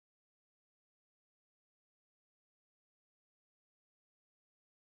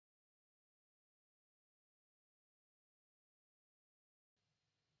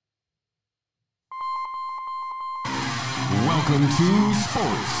Welcome to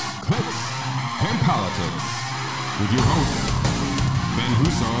Sports, Clicks, and Politics with your hosts, Ben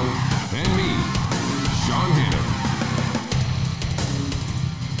Husong and me, Sean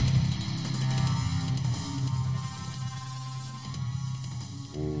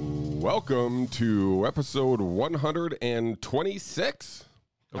Hannon. Welcome to episode 126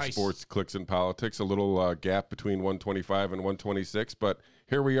 of Sports, Clicks, and Politics. A little gap between 125 and 126, but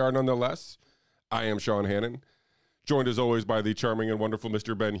here we are nonetheless. I am Sean Hannon, joined as always by the charming and wonderful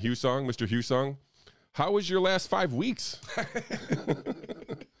Mr. Ben Husong. Mr. Husong, how was your last 5 weeks?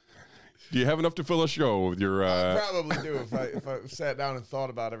 Do you have enough to fill a show with your... I probably do if I sat down and thought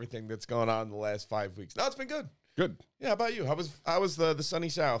about everything that's gone on in the last 5 weeks. No, it's been good. Good. Yeah, how about you? How was the sunny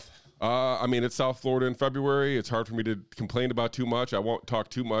South? I mean, it's South Florida in February. It's hard for me to complain about too much. I won't talk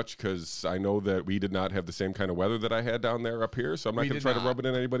too much because I know that we did not have the same kind of weather that I had down there up here, so I'm not going to try to rub it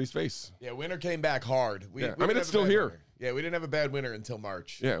in anybody's face. Yeah, winter came back hard. I mean, it's still here. Winter. Yeah, we didn't have a bad winter until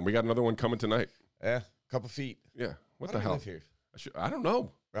March. Yeah, and we got another one coming tonight. Yeah, a couple feet. Yeah, what Why the hell? Live here? I don't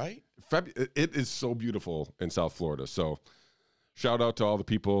know. Right? It is so beautiful in South Florida, so shout out to all the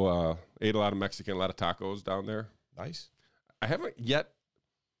people. Ate a lot of Mexican, a lot of tacos down there. Nice. I haven't yet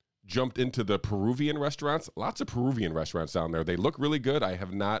jumped into the Peruvian restaurants. Lots of Peruvian restaurants down there. They look really good. I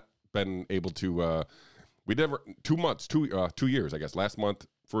have not been able to. We never 2 months, 2 years, I guess. Last month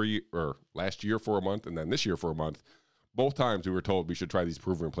for a year, or last year for a month, and then this year for a month. Both times we were told we should try these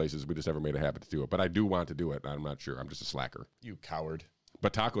Peruvian places. We just never made a habit to do it. But I do want to do it. I'm not sure. I'm just a slacker. You coward.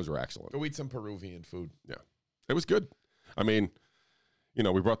 But tacos were excellent. Go eat some Peruvian food. Yeah, it was good. I mean, you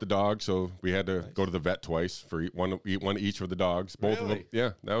know, we brought the dog, so we had to go to the vet twice for eat one each for the dogs. Both of them.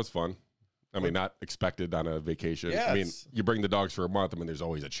 Yeah, that was fun. I mean, not expected on a vacation. Yes. I mean, you bring the dogs for a month. I mean, there's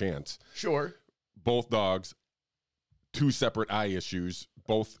always a chance. Sure. Both dogs, 2 separate eye issues,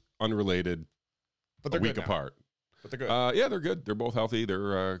 both unrelated, but they're a week apart. But they're good. Yeah, they're good. They're both healthy.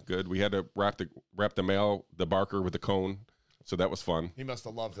 They're good. We had to wrap the male, the Barker, with the cone, so that was fun. He must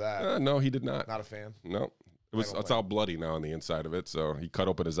have loved that. No, he did not. Not a fan. No. It's all bloody now on the inside of it, so he cut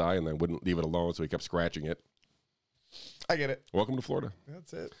open his eye and then wouldn't leave it alone, so he kept scratching it. I get it. Welcome to Florida.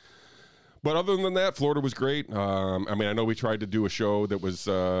 That's it. But other than that, Florida was great. I mean, I know we tried to do a show that was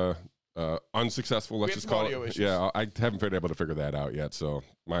unsuccessful. Let's just call it. Issues. Yeah, I haven't been able to figure that out yet. So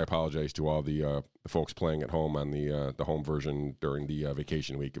my apologies to all the folks playing at home on the home version during the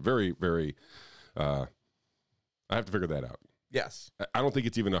vacation week. Very, very. I have to figure that out. Yes. I don't think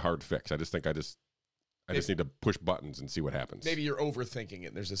it's even a hard fix. I just think I just need to push buttons and see what happens. Maybe you're overthinking it.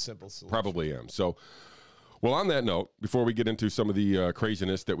 And there's a simple solution. Probably am. So, well, on that note, before we get into some of the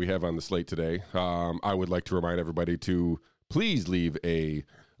craziness that we have on the slate today, I would like to remind everybody to please leave a.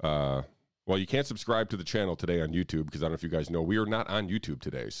 Well, you can't subscribe to the channel today on YouTube because I don't know if you guys know we are not on YouTube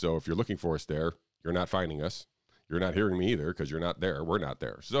today. So if you're looking for us there, you're not finding us. You're not hearing me either because you're not there. We're not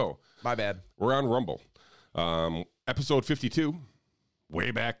there. So my bad. We're on Rumble. Episode 52,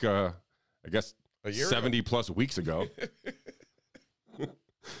 way back, I guess. 70 plus weeks ago,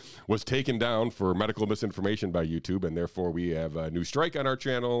 was taken down for medical misinformation by YouTube, and therefore we have a new strike on our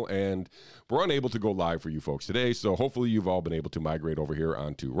channel, and we're unable to go live for you folks today. So hopefully you've all been able to migrate over here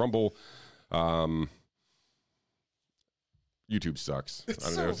onto Rumble. YouTube sucks.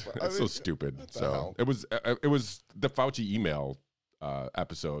 It's so stupid. So it was the Fauci email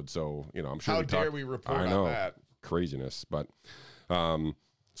episode. So I'm sure. How dare we report on that craziness? But.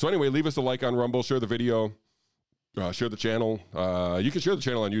 So anyway, leave us a like on Rumble, share the video, share the channel. You can share the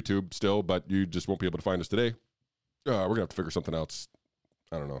channel on YouTube still, but you just won't be able to find us today. We're going to have to figure something else.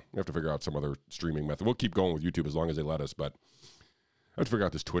 I don't know. We have to figure out some other streaming method. We'll keep going with YouTube as long as they let us, but I have to figure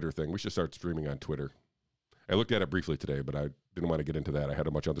out this Twitter thing. We should start streaming on Twitter. I looked at it briefly today, but I didn't want to get into that. I had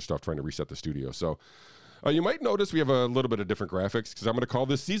a bunch of other stuff trying to reset the studio. So you might notice we have a little bit of different graphics because I'm going to call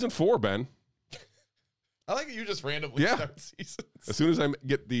this Season 4, Ben. I like it. You just randomly start seasons. As soon as I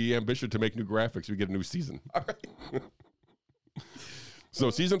get the ambition to make new graphics, we get a new season. All right. So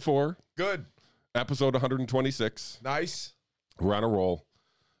Season 4. Good. Episode 126. Nice. We're on a roll.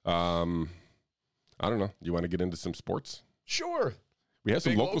 I don't know. You want to get into some sports? Sure. We have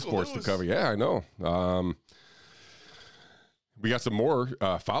some local sports to cover. Yeah, I know. We got some more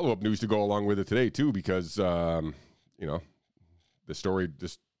follow-up news to go along with it today, too, because, the story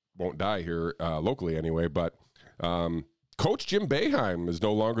just won't die here locally anyway, but Coach Jim Boeheim is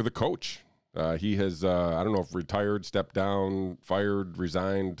no longer the coach. He has, I don't know if retired, stepped down, fired,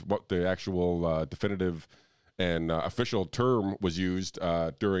 resigned, what the actual definitive and official term was used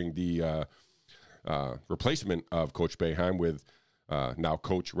during the replacement of Coach Boeheim with now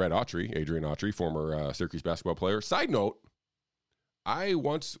Coach Adrian Autry, former Syracuse basketball player. Side note, I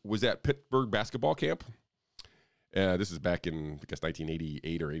once was at Pittsburgh basketball camp, This is back in, I guess,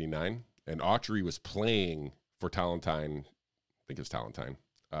 1988 or 89. And Autry was playing for Talentine. I think it was Talentine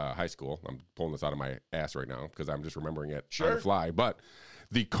High School. I'm pulling this out of my ass right now because I'm just remembering it on the fly. But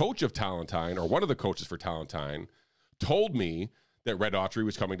the coach of Talentine, or one of the coaches for Talentine, told me that Red Autry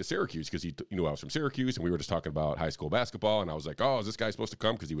was coming to Syracuse because he knew I was from Syracuse, and we were just talking about high school basketball. And I was like, oh, is this guy supposed to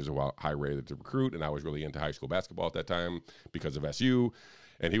come? Because he was a high-rated recruit, and I was really into high school basketball at that time because of SU.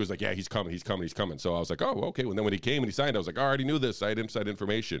 And he was like, yeah, he's coming. So I was like, oh, okay. Well, then when he came and he signed, I was like, I already knew this. I had inside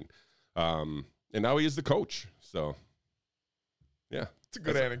information. And now he is the coach. So, yeah. It's a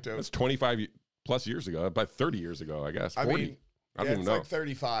good anecdote. That's 25 plus years ago, about 30 years ago, I guess. 40. I don't even know. Like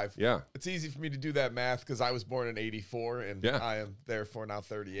 35. Yeah. It's easy for me to do that math because I was born in 84 and I am therefore now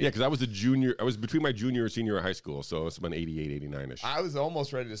 38. Yeah, because I was a junior. I was between my junior and senior in high school, so it's been 88, 89-ish. I was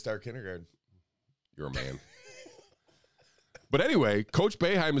almost ready to start kindergarten. You're a man. But anyway, Coach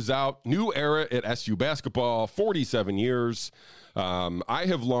Boeheim is out. New era at SU basketball, 47 years. I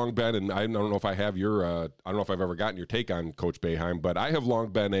have long been, and I don't know if I have your, I don't know if I've ever gotten your take on Coach Boeheim, but I have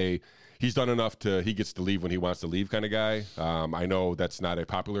long been he's done enough he gets to leave when he wants to leave kind of guy. I know that's not a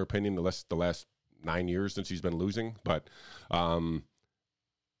popular opinion the last 9 years since he's been losing, but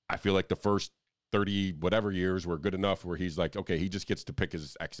I feel like the first 30 whatever years were good enough where he's like, okay, he just gets to pick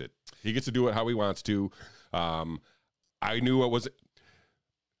his exit. He gets to do it how he wants to. I knew it was.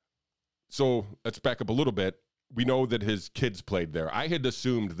 So let's back up a little bit. We know that his kids played there. I had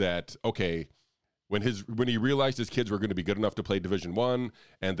assumed that, okay, when he realized his kids were going to be good enough to play Division I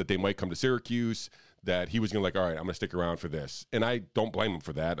and that they might come to Syracuse, that he was going to like, all right, I'm going to stick around for this. And I don't blame him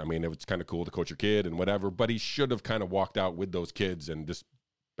for that. I mean, it was kind of cool to coach your kid and whatever, but he should have kind of walked out with those kids and just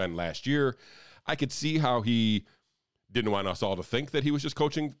been last year. I could see how he didn't want us all to think that he was just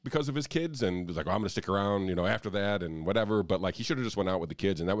coaching because of his kids and was like, oh, I'm going to stick around, after that and whatever. But like, he should have just went out with the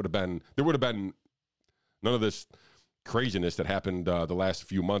kids, and there would have been none of this craziness that happened the last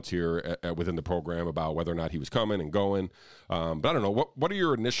few months here within the program about whether or not he was coming and going. But I don't know. What are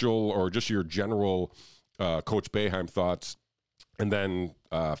your initial or just your general Coach Boeheim thoughts? And then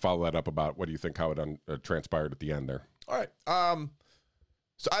follow that up about what do you think how it transpired at the end there? All right.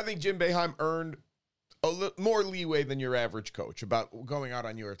 So I think Jim Boeheim earned more leeway than your average coach about going out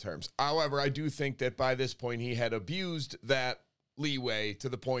on your terms. However, I do think that by this point he had abused that leeway to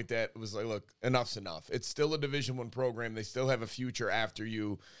the point that it was like, look, enough's enough. It's still a Division I program. They still have a future after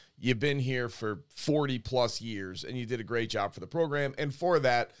you. You've been here for 40 plus years and you did a great job for the program. And for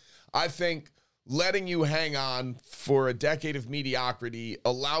that, I think letting you hang on for a decade of mediocrity,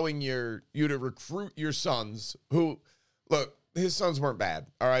 allowing you to recruit your sons who, look, his sons weren't bad.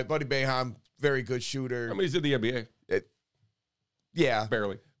 All right, Buddy Boeheim, very good shooter. I mean, he's in the NBA. Yeah.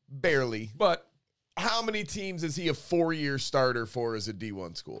 Barely. But how many teams is he a 4-year starter for as a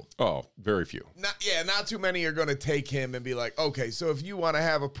D1 school? Oh, very few. Not too many are going to take him and be like, okay, so if you want to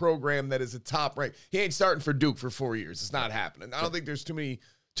have a program that is a top rank, he ain't starting for Duke for 4 years. It's not happening. I don't think there's too many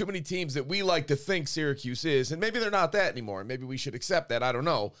teams that we like to think Syracuse is, and maybe they're not that anymore. Maybe we should accept that. I don't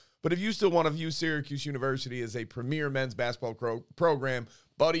know. But if you still want to view Syracuse University as a premier men's basketball program,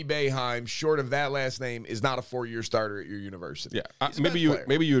 Buddy Boeheim, short of that last name, is not a 4-year starter at your university. Yeah, maybe you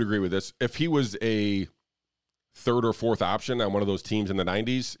would agree with this. If he was a third or fourth option on one of those teams in the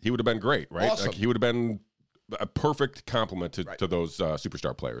 90s, he would have been great, right? Awesome. Like he would have been a perfect complement to those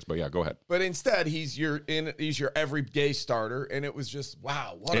superstar players. But yeah, go ahead. But instead, he's your everyday starter, and it was just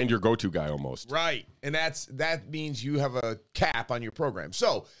wow. Your go-to guy almost. Right, and that means you have a cap on your program.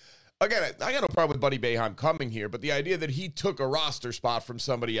 So again, I got no problem with Buddy Boeheim coming here, but the idea that he took a roster spot from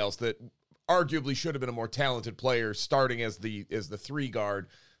somebody else that arguably should have been a more talented player starting as the 3 guard,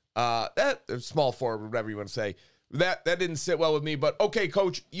 that small forward, whatever you want to say, that didn't sit well with me. But okay,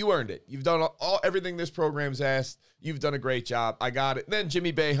 coach, you earned it. You've done everything this program's asked. You've done a great job. I got it. And then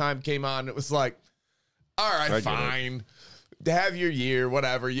Jimmy Boeheim came on. And it was like, all right, fine. To have your year,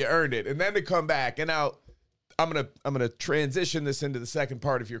 whatever. You earned it. And then to come back. And now I'm gonna transition this into the second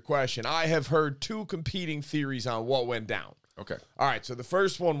part of your question. I have heard 2 competing theories on what went down. Okay. All right. So the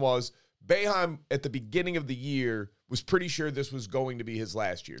first one was Boeheim at the beginning of the year was pretty sure this was going to be his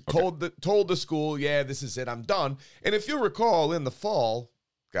last year. Okay. Told the school, yeah, this is it. I'm done. And if you'll recall, in the fall,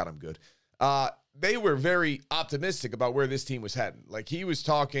 God, I'm good. They were very optimistic about where this team was heading. Like he was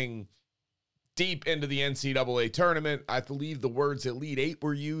talking deep into the NCAA tournament. I believe the words Elite 8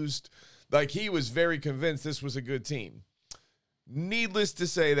 were used. Like he was very convinced this was a good team. Needless to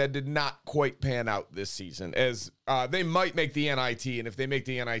say, that did not quite pan out this season, as they might make the NIT, and if they make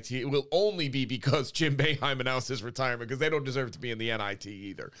the NIT, it will only be because Jim Boeheim announced his retirement, because they don't deserve to be in the NIT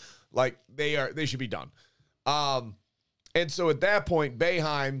either. Like, they should be done. And so at that point,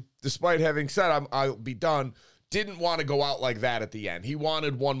 Boeheim, despite having said I'll be done, didn't want to go out like that at the end. He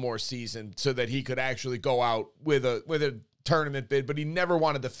wanted one more season so that he could actually go out with a tournament bid, but he never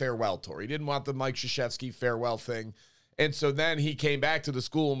wanted the farewell tour. He didn't want the Mike Krzyzewski farewell thing. And so then he came back to the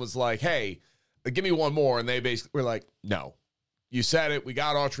school and was like, hey, give me one more. And they basically were like, no. You said it. We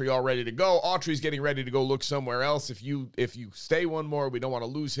got Autry all ready to go. Autry's getting ready to go look somewhere else. If you stay one more, we don't want to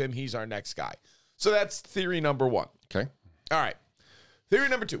lose him. He's our next guy. So that's theory number one. Okay. All right. Theory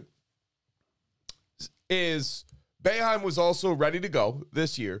number two is Boeheim was also ready to go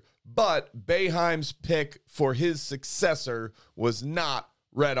this year, but Boeheim's pick for his successor was not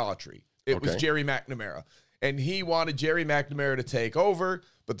Red Autry. It was Jerry McNamara. And he wanted Jerry McNamara to take over,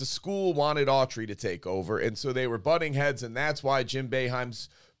 but the school wanted Autry to take over. And so they were butting heads, and that's why Jim Boeheim's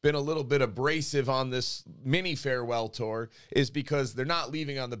been a little bit abrasive on this mini farewell tour, is because they're not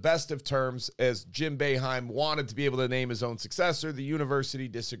leaving on the best of terms, as Jim Boeheim wanted to be able to name his own successor. The university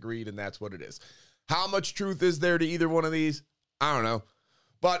disagreed, and that's what it is. How much truth is there to either one of these? I don't know.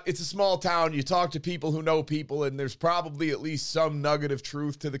 But it's a small town. You talk to people who know people, and there's probably at least some nugget of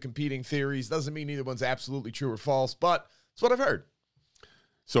truth to the competing theories. Doesn't mean either one's absolutely true or false, but it's what I've heard.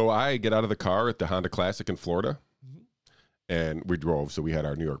 So I get out of the car at the Honda Classic in Florida, and we drove. So we had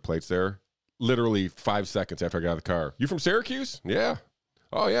our New York plates there. Literally 5 seconds after I got out of the car. You from Syracuse? Yeah.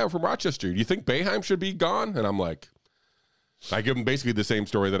 Oh, yeah, we're from Rochester. Do you think Boeheim should be gone? And I'm like, I give him basically the same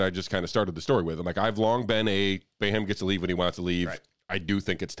story that I just kind of started the story with. I'm like, I've long been Boeheim gets to leave when he wants to leave. Right. I do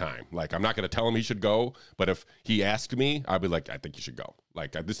think it's time. Like, I'm not going to tell him he should go, but if he asked me, I'd be like, I think you should go.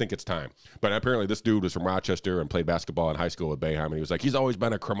 Like, I just think it's time. But apparently this dude was from Rochester and played basketball in high school with Boeheim, and he was like, he's always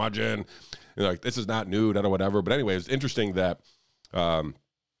been a curmudgeon. And like, this is not new, whatever. But anyway, it's interesting that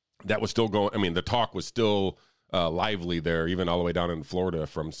that was still going. I mean, the talk was still lively there, even all the way down in Florida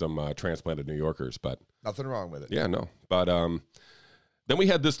from some transplanted New Yorkers. But nothing wrong with it. Yeah, no. But then we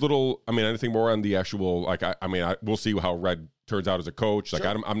had this little, I mean, anything more on the actual, like, we'll see how Red turns out as a coach. Like,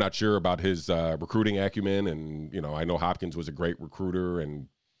 sure. I'm not sure about his recruiting acumen. And, you know, I know Hopkins was a great recruiter, and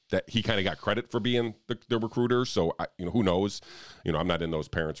that he kind of got credit for being the recruiter. So, who knows? You know, I'm not in those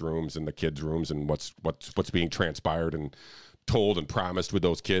parents' rooms and the kids' rooms and what's being transpired and told and promised with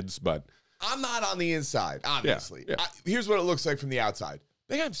those kids. But I'm not on the inside, obviously. Yeah. Here's what it looks like from the outside.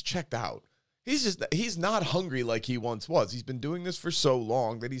 Boeheim's checked out. He's not hungry like he once was. He's been doing this for so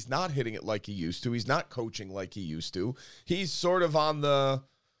long that he's not hitting it like he used to. He's not coaching like he used to. He's sort of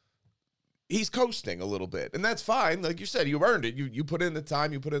he's coasting a little bit. And that's fine. Like you said, you earned it. You put in the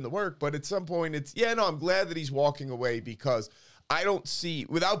time, you put in the work. But at some point, I'm glad that he's walking away, because I don't see,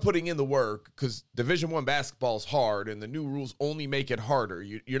 without putting in the work, because Division I basketball is hard and the new rules only make it harder.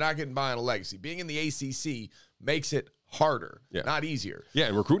 You're not getting by on a legacy. Being in the ACC makes it harder, not easier. Yeah,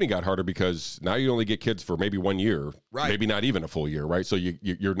 and recruiting got harder because now you only get kids for maybe 1 year, right? Maybe not even a full year, right? So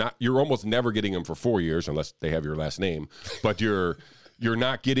you're almost never getting them for 4 years unless they have your last name. But you're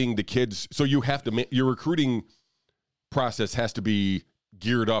not getting the kids. So you have to your recruiting process has to be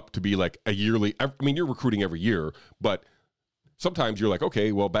geared up to be like a yearly. I mean, you're recruiting every year, but sometimes you're like,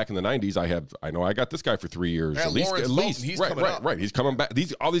 okay, well, back in the 90s, I know I got this guy for 3 years. Yeah, at least he's coming up. Right. He's coming back.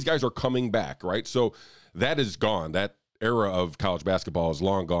 All these guys are coming back, right? So that is gone. That era of college basketball is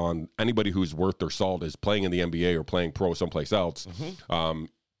long gone. Anybody who's worth their salt is playing in the NBA or playing pro someplace else,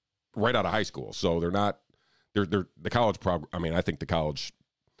 right out of high school. So they're not. They're the college. I think the college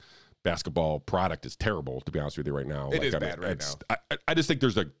basketball product is terrible, to be honest with you right now. It is bad right now. I just think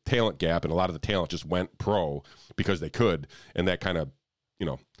there's a talent gap, and a lot of the talent just went pro because they could, and that kind of,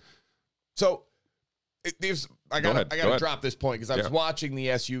 So I got to drop this point, because I was watching the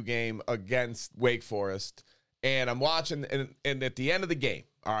SU game against Wake Forest, and I'm watching, and at the end of the game,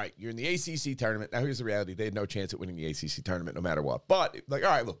 all right, you're in the ACC tournament. Now, here's the reality. They had no chance at winning the ACC tournament no matter what. But, like, all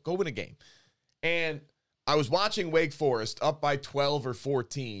right, look, go win a game. And I was watching Wake Forest up by 12 or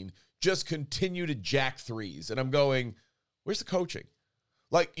 14 just continue to jack threes. And I'm going, where's the coaching?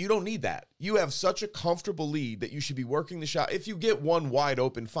 Like, you don't need that. You have such a comfortable lead that you should be working the shot. If you get one wide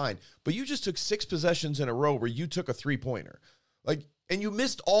open, fine. But you just took 6 possessions in a row where you took a three-pointer. Like, and you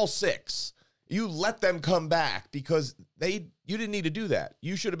missed all 6. You let them come back because you didn't need to do that.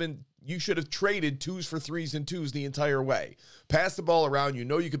 You should have traded 2s for 3s and 2s the entire way. Pass the ball around. You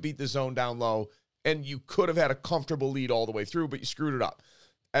know you could beat the zone down low, and you could have had a comfortable lead all the way through, but you screwed it up.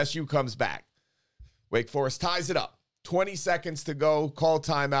 SU comes back. Wake Forest ties it up. 20 seconds to go. Call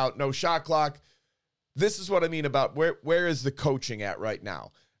timeout. No shot clock. This is what I mean about where is the coaching at right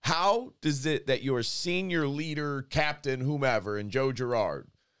now? How does it that your senior leader, captain, whomever, and Joe Girard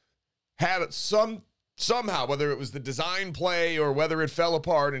had somehow, whether it was the design play or whether it fell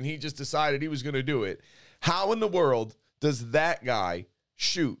apart and he just decided he was going to do it, how in the world does that guy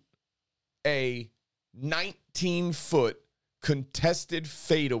shoot a 19-foot contested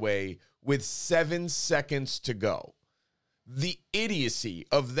fadeaway with 7 seconds to go. The idiocy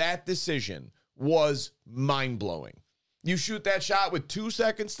of that decision was mind-blowing. You shoot that shot with 2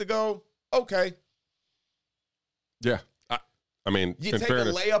 seconds to go, okay. Yeah. I mean, you in take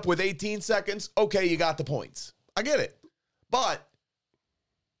fairness, a layup with 18 seconds, okay, you got the points. I get it. But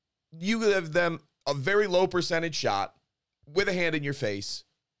you give them a very low percentage shot with a hand in your face,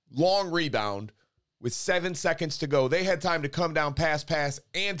 long rebound with 7 seconds to go. They had time to come down, pass,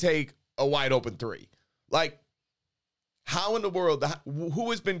 and take a wide open three. Like, how in the world, who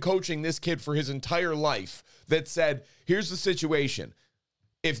has been coaching this kid for his entire life that said, here's the situation.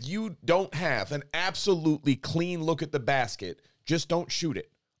 If you don't have an absolutely clean look at the basket, just don't shoot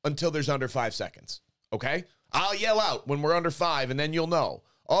it until there's under 5 seconds, okay? I'll yell out when we're under 5, and then you'll know.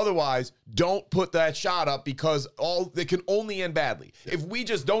 Otherwise, don't put that shot up because it can only end badly. Yeah. If we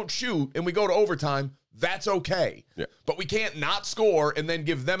just don't shoot and we go to overtime, that's okay. Yeah. But we can't not score and then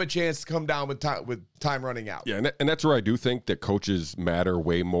give them a chance to come down with time running out. Yeah, and that's where I do think that coaches matter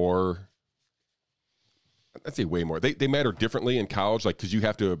way more. I'd say way more. They matter differently in college, like because you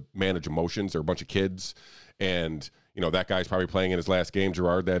have to manage emotions. They're a bunch of kids, and you know that guy's probably playing in his last game,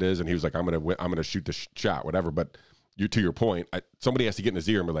 Gerard, that is, and he was like, I'm gonna shoot the shot, whatever. But to your point, somebody has to get in his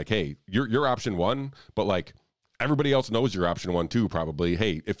ear and be like, hey, you're option one, but like everybody else knows you're option one too, probably.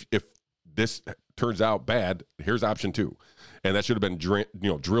 Hey, if this turns out bad, here's option two, and that should have been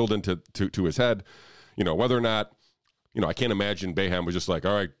drilled into his head. You know, whether or not, you know, I can't imagine Boeheim was just like,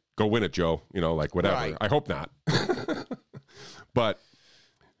 all right, go win it, Joe. You know, like whatever. Right. I hope not. But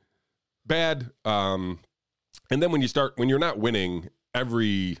bad. And then when you're not winning,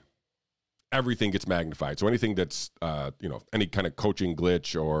 everything gets magnified. So anything that's, any kind of coaching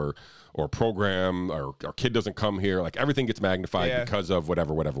glitch or program or kid doesn't come here, like everything gets magnified because of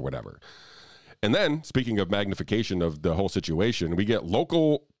whatever. And then speaking of magnification of the whole situation, we get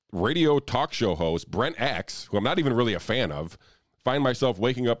local radio talk show host Brent Axe, who I'm not even really a fan of, find myself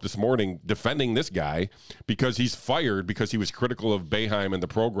waking up this morning defending this guy because he's fired because he was critical of Boeheim and the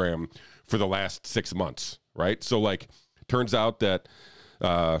program for the last 6 months, right? So, like, turns out that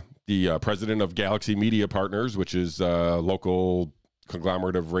the president of Galaxy Media Partners, which is a local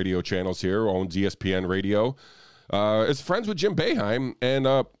conglomerate of radio channels here, owns ESPN Radio, is friends with Jim Boeheim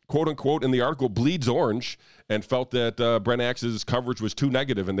and, quote-unquote, in the article, bleeds orange and felt that Brent Axe's coverage was too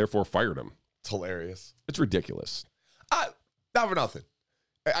negative and therefore fired him. It's hilarious. It's ridiculous. Not for nothing.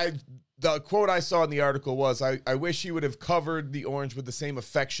 The quote I saw in the article was, I wish he would have covered the orange with the same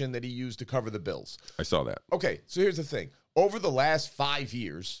affection that he used to cover the Bills. I saw that. Okay, so here's the thing. Over the last 5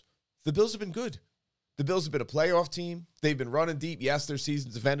 years, the Bills have been good. The Bills have been a playoff team. They've been running deep. Yes, their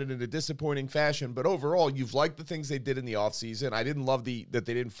seasons have ended in a disappointing fashion, but overall, you've liked the things they did in the offseason. I didn't love that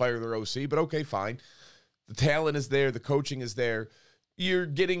they didn't fire their OC, but okay, fine. The talent is there. The coaching is there. You're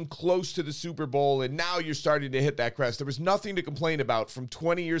getting close to the Super Bowl, and now you're starting to hit that crest. There was nothing to complain about from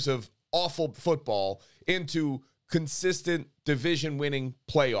 20 years of awful football into consistent division-winning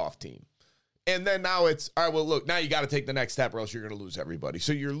playoff team. And then now it's, all right, well, look, now you got to take the next step or else you're going to lose everybody.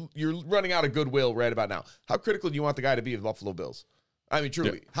 So you're running out of goodwill right about now. How critical do you want the guy to be of the Buffalo Bills? I mean,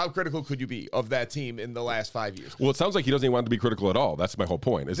 truly, how critical could you be of that team in the last 5 years? Well, it sounds like he doesn't even want to be critical at all. That's my whole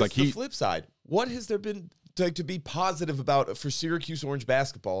point. It's like the flip side. What has there been to be positive about for Syracuse Orange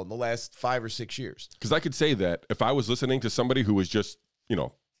basketball in the last 5 or 6 years? Because I could say that if I was listening to somebody who was just,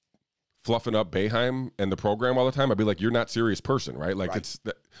 fluffing up Boeheim and the program all the time, I'd be like, you're not a serious person, right? Like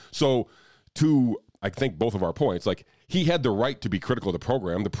so to, I think both of our points, like he had the right to be critical of the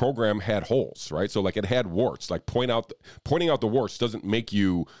program. The program had holes, right? So like it had warts, like pointing out the warts doesn't make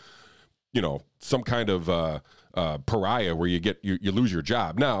you, some kind of pariah where you lose your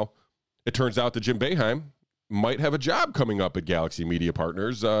job. Now, it turns out that Jim Boeheim might have a job coming up at Galaxy Media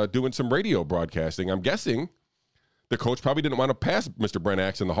Partners doing some radio broadcasting. I'm guessing the coach probably didn't want to pass Mr. Brent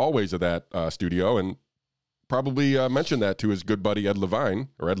Axe in the hallways of that studio and probably mentioned that to his good buddy Ed Levine,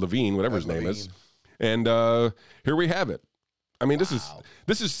 whatever his name is. And here we have it. I mean, this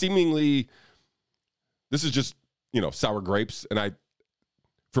is seemingly, this is just, sour grapes. And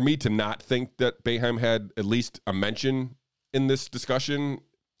for me to not think that Boeheim had at least a mention in this discussion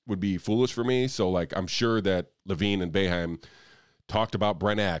would be foolish for me. So, like, I'm sure that Levine and Boeheim talked about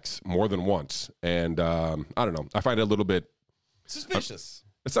Brent Axe more than once. And I don't know. I find it a little bit suspicious.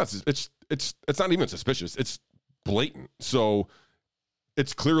 It's not even suspicious. It's blatant. So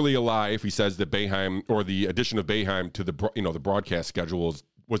it's clearly a lie if he says that Boeheim or the addition of Boeheim to the broadcast schedule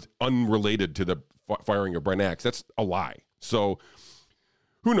was unrelated to the firing of Brent Axe. That's a lie. So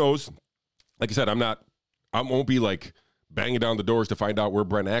who knows? Like I said, I won't be like banging down the doors to find out where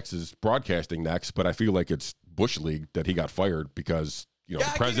Brent Axe is broadcasting next, but I feel like it's Bush League that he got fired because, the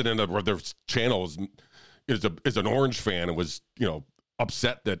president of their channel is an Orange fan and was,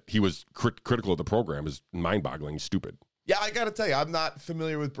 upset that he was critical of the program is mind-boggling, stupid. Yeah, I got to tell you, I'm not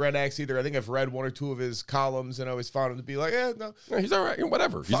familiar with Brent Axe either. I think I've read one or two of his columns, and I always found him to be like, no. Yeah, he's all right.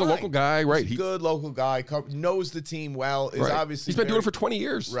 Whatever. He's Fine. a local guy, right? He's a good local guy, knows the team well, is right. obviously He's been doing it for 20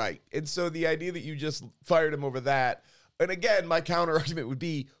 years. Right. And so the idea that you just fired him over that, and again, my counter argument would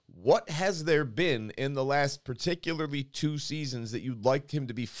be, what has there been in the last particularly 2 seasons that you'd like him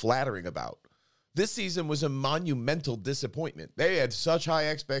to be flattering about? This season was a monumental disappointment. They had such high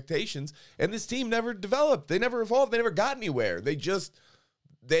expectations, and this team never developed. They never evolved. They never got anywhere. They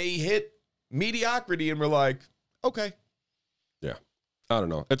hit mediocrity and were like, okay. Yeah. I don't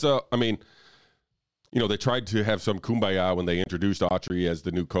know. They tried to have some kumbaya when they introduced Autry as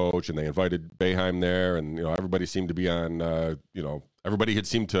the new coach, and they invited Boeheim there, and, everybody seemed to be on, everybody had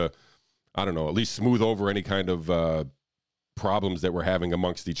seemed to, I don't know, at least smooth over any kind of problems that we're having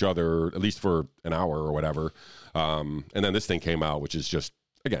amongst each other, at least for an hour or whatever. And then this thing came out, which is just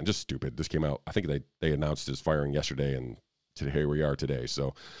stupid. This came out, I think they announced his firing yesterday, and today here we are today.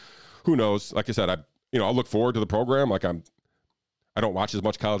 So who knows? Like I said, I'll look forward to the program. Like I don't watch as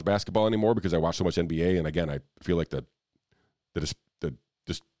much college basketball anymore because I watch so much NBA. And again, I feel like the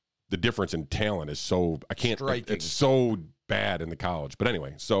difference in talent is so, striking. It's so bad in the college. But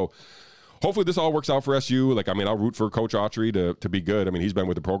anyway, so hopefully this all works out for SU. I'll root for Coach Autry to be good. He's been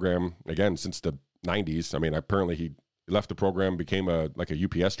with the program, again, since the 90s. Apparently he left the program, became a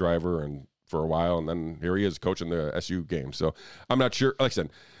UPS driver and for a while, and then here he is coaching the SU game. So I'm not sure. Like I said,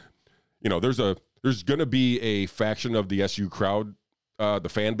 there's going to be a faction of the SU crowd, the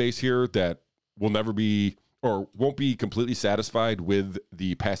fan base here, that will never be or won't be completely satisfied with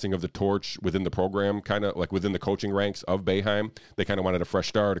the passing of the torch within the program, kind of like within the coaching ranks of Boeheim. They kind of wanted a fresh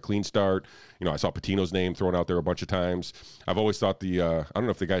start, a clean start. I saw Patino's name thrown out there a bunch of times. I've always thought I don't know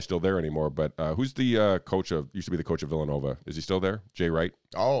if the guy's still there anymore, but who's the used to be the coach of Villanova? Is he still there? Jay Wright?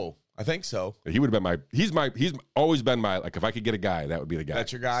 Oh, I think so. He would have been he's always been my, if I could get a guy, that would be the guy.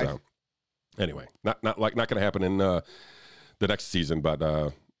 That's your guy? So, anyway, not going to happen in the next season, but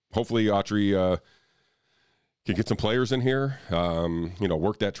hopefully Autry can get some players in here,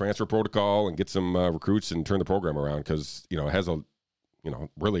 work that transfer protocol and get some recruits and turn the program around, because, it has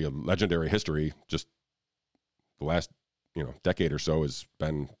really a legendary history. Just the last, decade or so has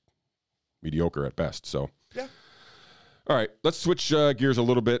been mediocre at best. So, yeah. All right, let's switch gears a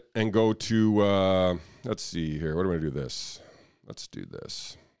little bit and go to, let's see here. What do we do this? Let's do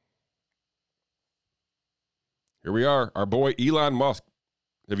this. Here we are, our boy Elon Musk.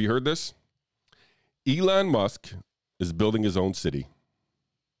 Have you heard this? Elon Musk is building his own city.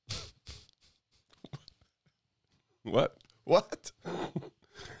 What?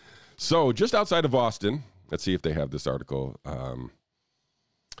 So just outside of Austin, let's see if they have this article.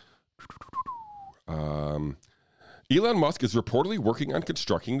 Elon Musk is reportedly working on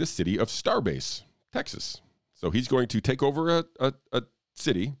constructing the city of Starbase, Texas. So he's going to take over a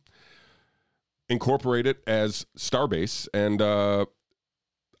city, incorporate it as Starbase, and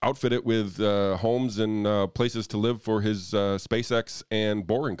outfit it with homes and places to live for his SpaceX and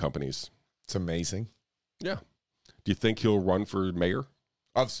Boring companies. It's amazing. Yeah. Do you think he'll run for mayor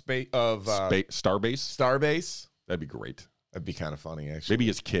of Starbase? Starbase? That'd be great. That'd be kind of funny, actually. Maybe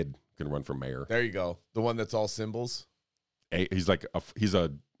his kid can run for mayor. There you go. The one that's all symbols. He's like he's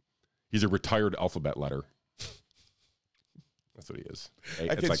a retired alphabet letter. That's what he is.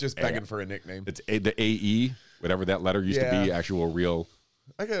 That kid's just begging for a nickname. It's the AE, whatever that letter used to be, actual real.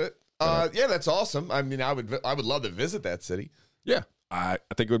 I get it. Yeah, that's awesome. I would love to visit that city. Yeah, I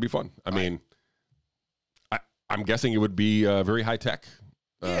think it would be fun. I'm guessing it would be very high tech.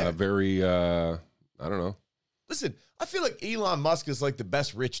 Very, I don't know. Listen, I feel like Elon Musk is like the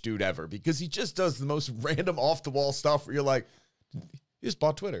best rich dude ever, because he just does the most random off the wall stuff where you're like, he just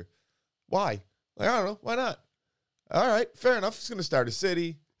bought Twitter. Why? Like, I don't know. Why not? All right, fair enough. He's going to start a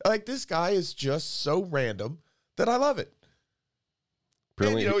city. Like, this guy is just so random that I love it.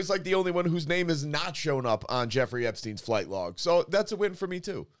 And, he's like the only one whose name has not shown up on Jeffrey Epstein's flight log. So that's a win for me,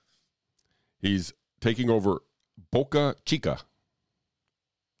 too. He's taking over Boca Chica.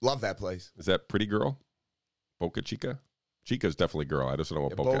 Love that place. Is that pretty girl? Boca Chica? Chica is definitely girl. I just don't know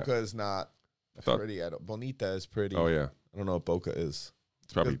what Boca. Boca is not pretty. Bonita is pretty. Oh, yeah. I don't know what Boca is.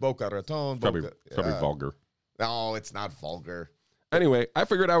 It's probably Boca Raton. Probably vulgar. No, it's not vulgar. Anyway, I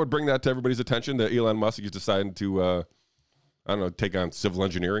figured I would bring that to everybody's attention that Elon Musk is deciding to, take on civil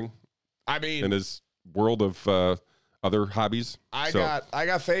engineering. In his world of other hobbies. I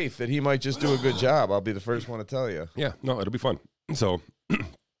got faith that he might just do a good job. I'll be the first one to tell you. Yeah, no, it'll be fun. So,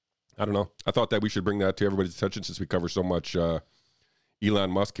 I don't know. I thought that we should bring that to everybody's attention since we cover so much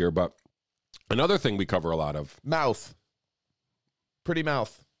Elon Musk here. But another thing we cover a lot of. Mouth. Pretty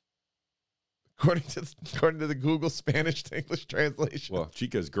mouth. According to the Google Spanish to English translation. Well,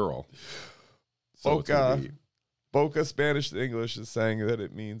 Chica's girl. So Boca Spanish to English is saying that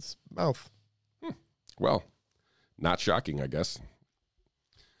it means mouth. Well, not shocking, I guess.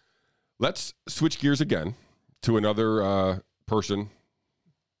 Let's switch gears again to another person.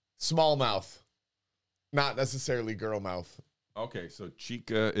 Small mouth. Not necessarily girl mouth. Okay, so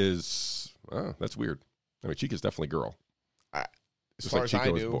Chica is... Oh, that's weird. I mean, Chica's definitely girl. As far as I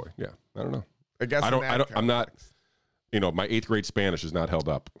knew. Boy. Yeah, I don't know. I guess I'm not... my 8th grade Spanish is not held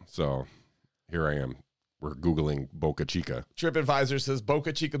up, so here I am. We're Googling Boca Chica. TripAdvisor says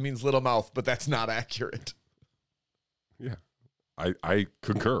Boca Chica means little mouth, but that's not accurate. Yeah, I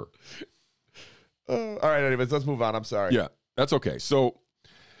concur. All right, anyways, let's move on. I'm sorry. Yeah, that's okay. So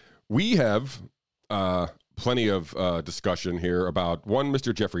we have plenty of discussion here about one,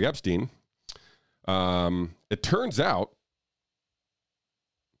 Mr. Jeffrey Epstein. It turns out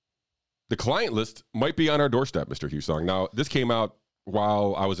the client list might be on our doorstep, Mr. Husong. Now, this came out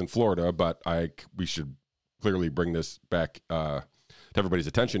while I was in Florida, but we should clearly bring this back to everybody's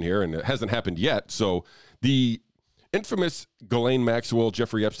attention here, and it hasn't happened yet. So the infamous Ghislaine Maxwell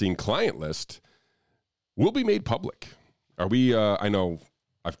Jeffrey Epstein client list will be made public. Are we, I know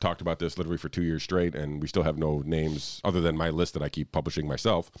I've talked about this literally for 2 years straight, and we still have no names other than my list that I keep publishing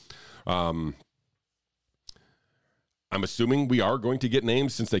myself. I'm assuming we are going to get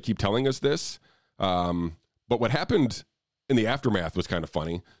names since they keep telling us this. But what happened in the aftermath was kind of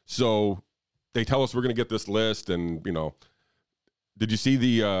funny. So they tell us we're going to get this list, and, did you see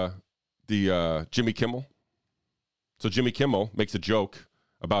the Jimmy Kimmel? So Jimmy Kimmel makes a joke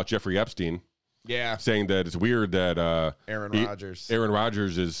about Jeffrey Epstein. Yeah. Saying that it's weird that Aaron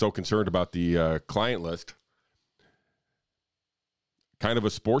Rodgers is so concerned about the client list. Kind of a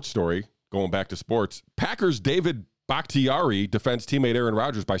sports story, going back to sports. Packers' David Bakhtiari defends teammate Aaron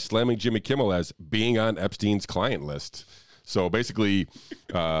Rodgers by slamming Jimmy Kimmel as being on Epstein's client list. So basically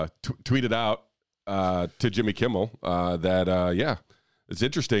tweeted out to Jimmy Kimmel that, it's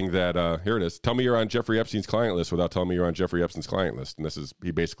interesting that, here it is, tell me you're on Jeffrey Epstein's client list without telling me you're on Jeffrey Epstein's client list. And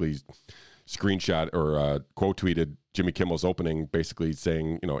he basically screenshot or quote tweeted Jimmy Kimmel's opening, basically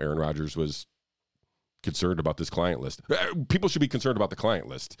saying, Aaron Rodgers was concerned about this client list. People should be concerned about the client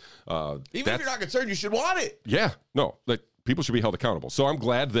list. Even if you're not concerned, you should want it. Yeah, no, people should be held accountable. So I'm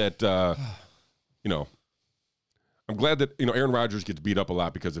glad that, Aaron Rodgers gets beat up a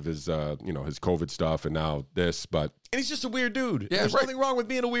lot because of his, his COVID stuff and now this, but. And he's just a weird dude. Yeah, there's nothing wrong with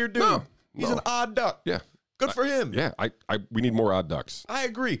being a weird dude. No, he's an odd duck. Yeah. Good for him. Yeah, we need more odd ducks. I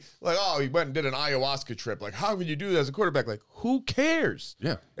agree. Like, he went and did an ayahuasca trip. Like, how can you do that as a quarterback? Like, who cares?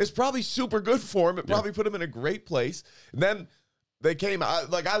 Yeah. It's probably super good for him. It probably put him in a great place. And then they came out.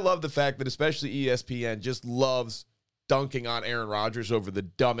 Like, I love the fact that especially ESPN just loves dunking on Aaron Rodgers over the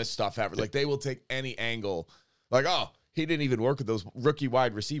dumbest stuff ever. Like, they will take any angle. Like, he didn't even work with those rookie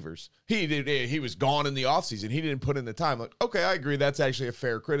wide receivers. He was gone in the offseason. He didn't put in the time. Like, okay, I agree. That's actually a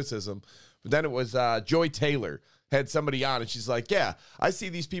fair criticism. But then it was Joy Taylor had somebody on, and she's like, yeah, I see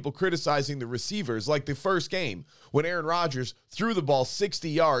these people criticizing the receivers like the first game when Aaron Rodgers threw the ball 60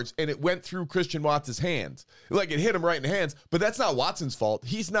 yards and it went through Christian Watts' hands. Like, it hit him right in the hands, but that's not Watson's fault.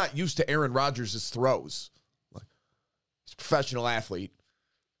 He's not used to Aaron Rodgers' throws. Like, he's a professional athlete.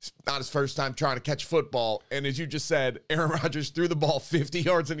 It's not his first time trying to catch football. And as you just said, Aaron Rodgers threw the ball 50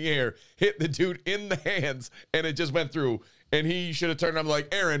 yards in the air, hit the dude in the hands, and it just went through. And he should have turned around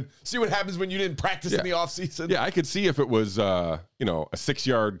like, Aaron, see what happens when you didn't practice in the offseason? Yeah, I could see if it was, a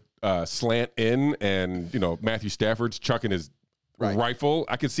 6-yard slant in and, Matthew Stafford's chucking his rifle.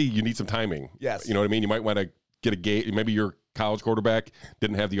 I could see you need some timing. Yes. You know what I mean? You might want to get a gate. Maybe your college quarterback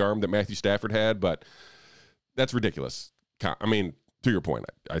didn't have the arm that Matthew Stafford had, but that's ridiculous. I mean, to your point,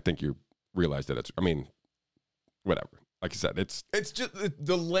 I think you realize that whatever. Like I said, it's just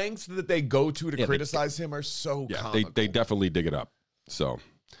the lengths that they go to criticize him are so comical. They definitely dig it up. So,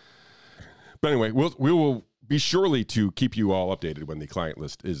 but anyway, we will be surely to keep you all updated when the client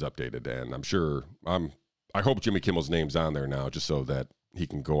list is updated, and I'm sure I hope Jimmy Kimmel's name's on there now, just so that he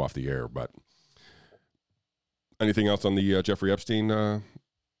can go off the air. But anything else on the Jeffrey Epstein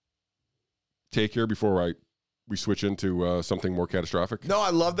take here before we switch into something more catastrophic? No, I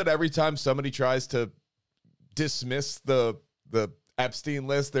love that every time somebody tries to dismiss the Epstein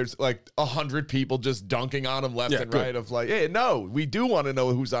list, there's like 100 people just dunking on him left right of like, hey, no, we do want to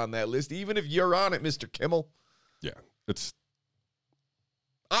know who's on that list, even if you're on it, Mr. Kimmel. Yeah, it's.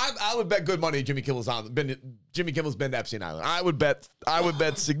 I would bet good money Jimmy Kimmel's been to Epstein Island. I would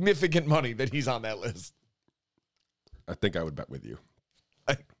bet significant money that he's on that list. I think I would bet with you.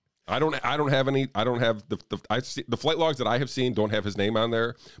 I don't have any. I don't have the flight logs that I have seen don't have his name on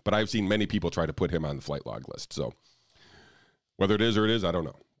there, but I've seen many people try to put him on the flight log list. So whether it is or it is, I don't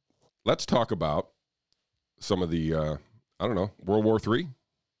know. Let's talk about some of the World War III.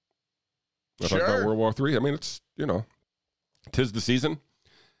 Let's talk about World War III. I mean, it's 'tis the season.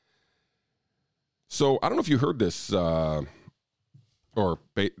 So I don't know if you heard this or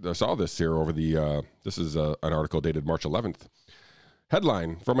saw this here over the. This is an article dated March 11th.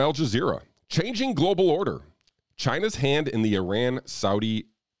 Headline from Al Jazeera: Changing global order. China's hand in the Iran-Saudi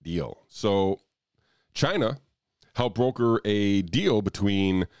deal. So China helped broker a deal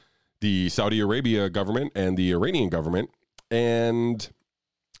between the Saudi Arabia government and the Iranian government, and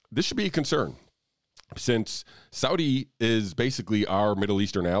this should be a concern, since Saudi is basically our Middle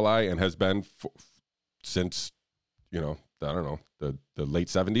Eastern ally and has been since, the late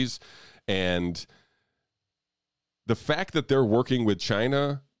 70s. And the fact that they're working with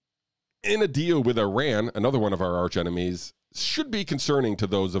China in a deal with Iran, another one of our arch enemies, should be concerning to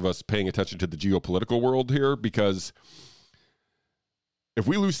those of us paying attention to the geopolitical world here, because if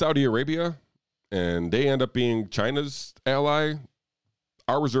we lose Saudi Arabia and they end up being China's ally,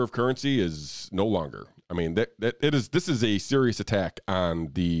 our reserve currency is no longer. I mean, this is a serious attack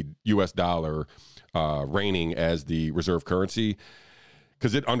on the U.S. dollar reigning as the reserve currency,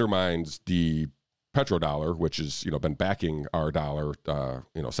 because it undermines the petrodollar, which has been backing our dollar.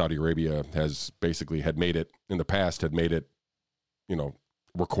 Saudi Arabia has basically had made it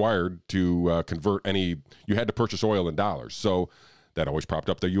required to convert any. You had to purchase oil in dollars, so that always propped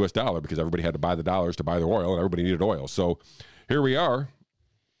up the U.S. dollar because everybody had to buy the dollars to buy the oil, and everybody needed oil. So here we are,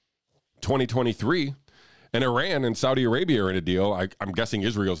 2023. And Iran and Saudi Arabia are in a deal. I'm guessing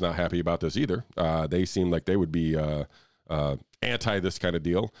Israel's not happy about this either. They seem like they would be anti this kind of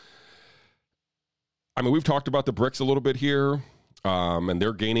deal. I mean, we've talked about the BRICS a little bit here, and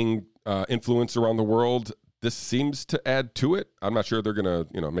they're gaining influence around the world. This seems to add to it. I'm not sure they're going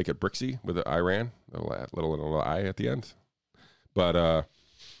to, make it BRICSy with the Iran, a little I at the end. But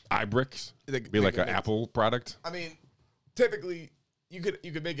iBricks, be like an Apple product. I mean, typically you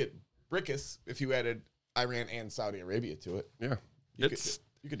could make it BRICS if you added Iran and Saudi Arabia to it. Yeah. You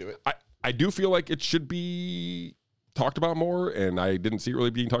could do it. I do feel like it should be talked about more, and I didn't see it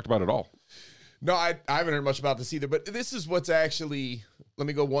really being talked about at all. No, I haven't heard much about this either, but this is what's actually, let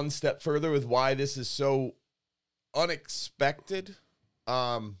me go one step further with why this is so unexpected.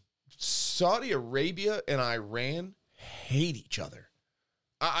 Saudi Arabia and Iran hate each other.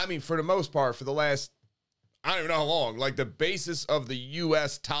 I mean, for the most part, for the last, I don't even know how long, like the basis of the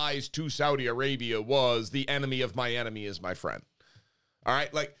U.S. ties to Saudi Arabia was the enemy of my enemy is my friend. All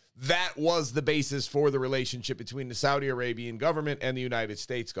right? Like that was the basis for the relationship between the Saudi Arabian government and the United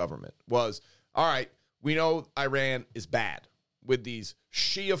States government was, all right, we know Iran is bad with these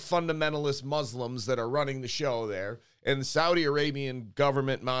Shia fundamentalist Muslims that are running the show there. And the Saudi Arabian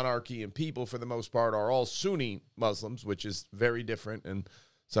government, monarchy, and people, for the most part, are all Sunni Muslims, which is very different. And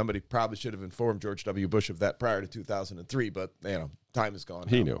somebody probably should have informed George W. Bush of that prior to 2003, but, time is gone.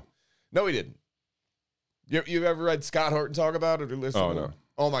 He knew. No, he didn't. You ever read Scott Horton talk about it or listen? Oh, no.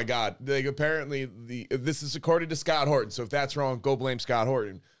 Oh, my God. Apparently, this is according to Scott Horton, so if that's wrong, go blame Scott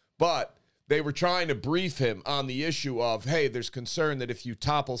Horton. But they were trying to brief him on the issue of, hey, there's concern that if you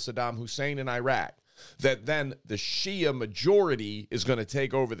topple Saddam Hussein in Iraq, that then the Shia majority is going to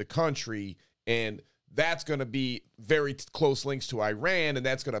take over the country, and that's going to be very close links to Iran, and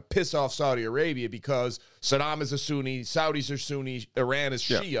that's going to piss off Saudi Arabia because Saddam is a Sunni, Saudis are Sunni, Iran is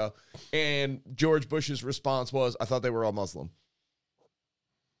Shia. Yeah. And George Bush's response was, I thought they were all Muslim.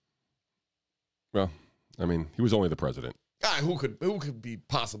 Well, I mean, he was only the president. Who could be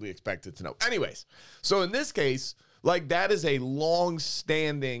possibly expected to know? Anyways, so in this case, like that is a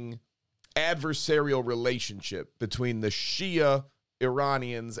long-standing adversarial relationship between the Shia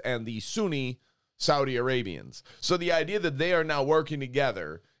Iranians and the Sunni Saudi Arabians. So the idea that they are now working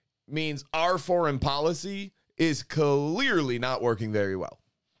together means our foreign policy is clearly not working very well.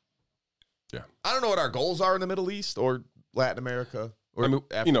 Yeah. I don't know what our goals are in the Middle East or Latin America or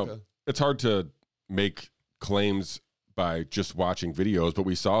Africa. It's hard to make claims by just watching videos, but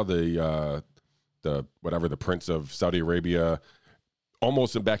we saw the Prince of Saudi Arabia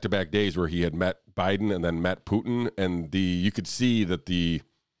almost in back-to-back days where he had met Biden and then met Putin, and you could see that there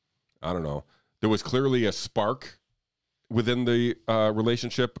was clearly a spark within the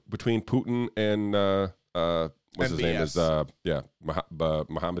relationship between Putin and what's his name is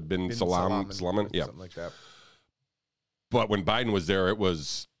Mohammed bin Salman, yeah, something like that. But when Biden was there, it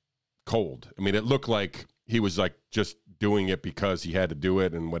was cold. I mean, it looked like he was like just doing it because he had to do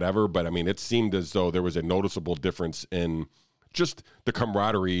it and whatever. But I mean, it seemed as though there was a noticeable difference in just the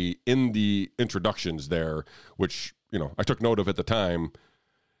camaraderie in the introductions there, which, I took note of at the time.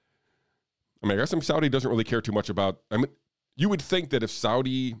 I mean, I guess Saudi doesn't really care too much about, I mean, you would think that if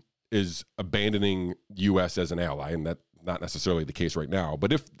Saudi is abandoning U.S. as an ally, and that's not necessarily the case right now,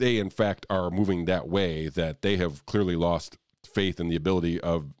 but if they in fact are moving that way, that they have clearly lost faith in the ability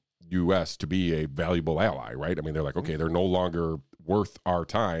of U.S. to be a valuable ally, right? I mean, they're like, okay, they're no longer worth our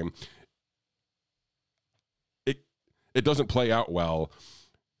time. It doesn't play out well.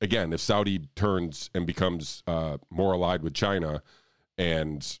 Again, if Saudi turns and becomes more allied with China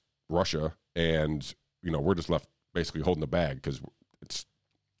and Russia, and we're just left basically holding the bag, because it's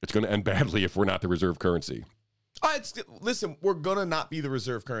going to end badly if we're not the reserve currency. Listen, we're going to not be the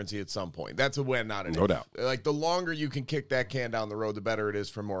reserve currency at some point. That's a win, not an no if. doubt. Like, the longer you can kick that can down the road, the better it is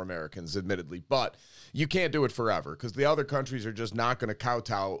for more Americans, admittedly. But you can't do it forever, because the other countries are just not going to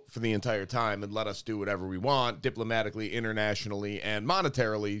kowtow for the entire time and let us do whatever we want diplomatically, internationally, and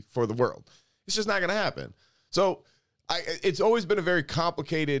monetarily for the world. It's just not going to happen. So it's always been a very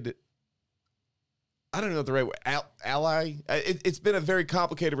complicated, I don't know the right word, ally. It's been a very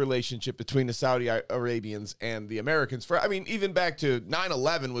complicated relationship between the Saudi Arabians and the Americans. Even back to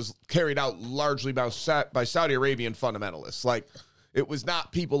 9/11 was carried out largely by Saudi Arabian fundamentalists. Like, it was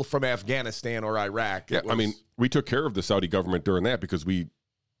not people from Afghanistan or Iraq. We took care of the Saudi government during that, because we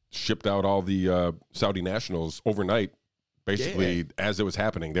shipped out all the Saudi nationals overnight, basically, as it was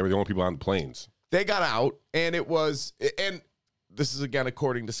happening. They were the only people on the planes. They got out, and this is, again,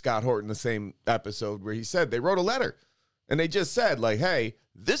 according to Scott Horton, the same episode where he said they wrote a letter, and they just said, like, hey,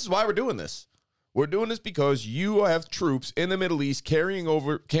 this is why we're doing this. We're doing this because you have troops in the Middle East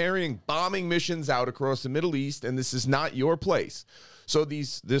carrying bombing missions out across the Middle East, and this is not your place. So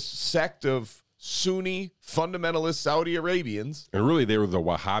this sect of Sunni fundamentalist Saudi Arabians. And really, they were the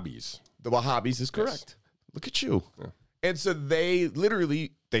Wahhabis. The Wahhabis is correct. Yes. Look at you. Yeah. And so they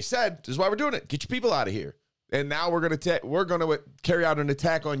said, this is why we're doing it. Get your people out of here. And now we're going to carry out an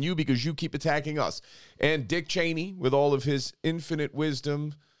attack on you because you keep attacking us. And Dick Cheney, with all of his infinite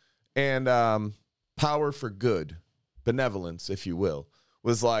wisdom and power for good, benevolence, if you will,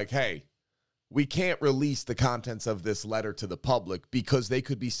 was like, hey, we can't release the contents of this letter to the public because they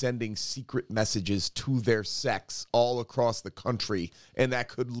could be sending secret messages to their sects all across the country, and that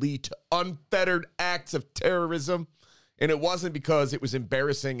could lead to unfettered acts of terrorism. And it wasn't because it was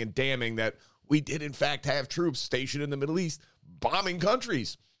embarrassing and damning that we did, in fact, have troops stationed in the Middle East bombing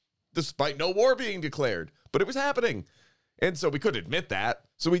countries, despite no war being declared. But it was happening. And so we couldn't admit that.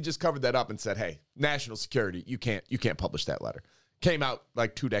 So we just covered that up and said, hey, national security, you can't publish that letter. Came out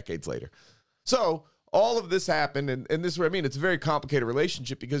like 2 decades later. So all of this happened, and this is what I mean. It's a very complicated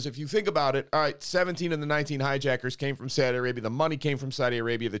relationship, because if you think about it, all right, 17 of the 19 hijackers came from Saudi Arabia. The money came from Saudi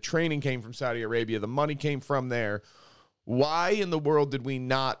Arabia. The training came from Saudi Arabia. The money came from there. Why in the world did we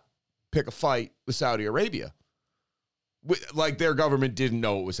not pick a fight with Saudi Arabia? Like, their government didn't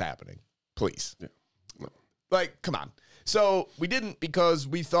know what was happening. Please. Yeah. No. Like, come on. So we didn't, because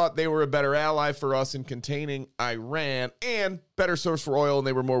we thought they were a better ally for us in containing Iran and better source for oil, and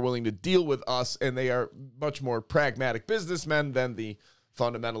they were more willing to deal with us, and they are much more pragmatic businessmen than the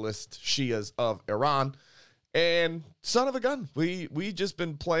fundamentalist Shias of Iran. And son of a gun, we just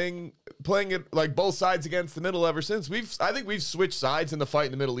been playing it like both sides against the middle ever since. I think we've switched sides in the fight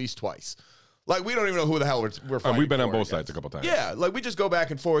in the Middle East twice. Like, we don't even know who the hell we're fighting. We've been on both sides a couple times. Yeah, like, we just go back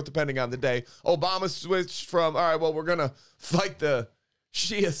and forth depending on the day. Obama switched from, all right, well, we're going to fight the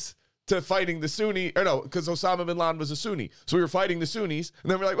Shias to fighting the Sunni. Or no, because Osama bin Laden was a Sunni. So we were fighting the Sunnis.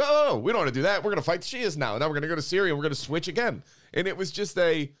 And then we're like, whoa, we don't want to do that. We're going to fight the Shias now. And now we're going to go to Syria and we're going to switch again. And it was just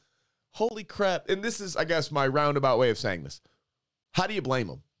a holy crap. And this is, I guess, my roundabout way of saying this. How do you blame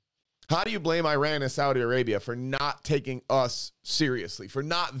them? How do you blame Iran and Saudi Arabia for not taking us seriously, for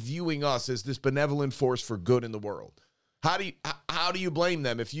not viewing us as this benevolent force for good in the world? How do you blame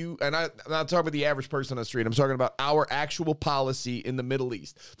them if you, and I'm not talking about the average person on the street, I'm talking about our actual policy in the Middle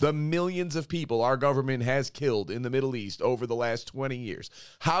East, the millions of people our government has killed in the Middle East over the last 20 years.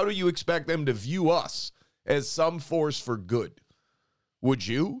 How do you expect them to view us as some force for good? Would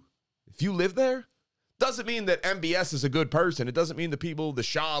you, if you live there? Doesn't mean that MBS is a good person. It doesn't mean the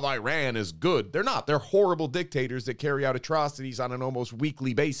Shah of Iran is good. They're not. They're horrible dictators that carry out atrocities on an almost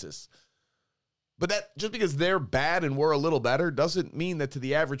weekly basis. But that, just because they're bad and we're a little better, doesn't mean that to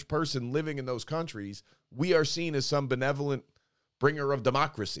the average person living in those countries, we are seen as some benevolent bringer of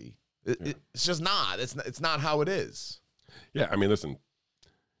democracy. It's just not. It's not how it is. Yeah, I mean, listen,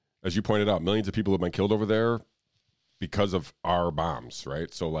 as you pointed out, millions of people have been killed over there. because of our bombs,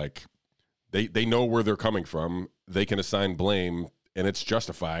 right? So like they know where they're coming from. They can assign blame, and it's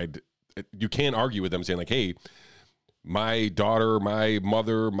justified. You can't argue with them saying like, hey, my daughter, my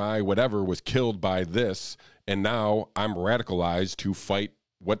mother, my whatever was killed by this, and now I'm radicalized to fight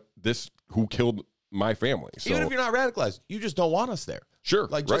who killed my family. So, even if you're not radicalized, you just don't want us there. Sure.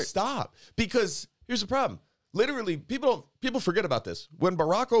 Like, just stop. Because here's the problem. Literally, people forget about this. When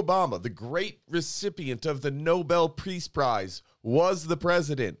Barack Obama, the great recipient of the Nobel Peace Prize, was the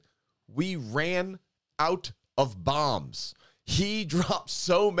president, we ran out of bombs. He dropped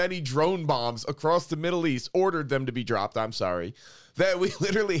so many drone bombs across the Middle East, ordered them to be dropped, I'm sorry, that we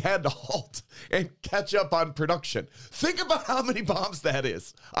literally had to halt and catch up on production. Think about how many bombs that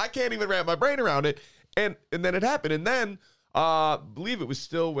is. I can't even wrap my brain around it. And then it happened. And then, I believe it was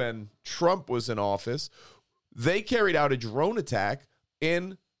still when Trump was in office, they carried out a drone attack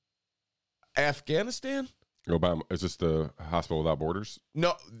in Afghanistan. Obama, is this the Hospital Without Borders?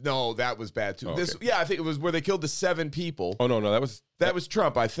 No, that was bad too. Oh, This, okay. yeah, I think it was where they killed the 7 people. Oh, no, That was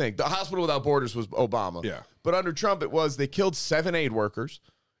Trump, I think. The Hospital Without Borders was Obama. Yeah. But under Trump, it was they killed 7 aid workers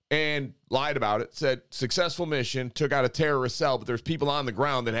and lied about it, said successful mission, took out a terrorist cell, but there's people on the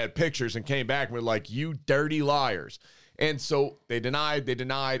ground that had pictures and came back and were like, you dirty liars. And so they denied,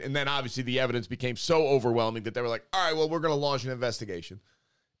 and then obviously the evidence became so overwhelming that they were like, all right, well, we're going to launch an investigation.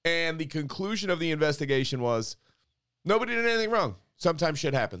 And the conclusion of the investigation was nobody did anything wrong. Sometimes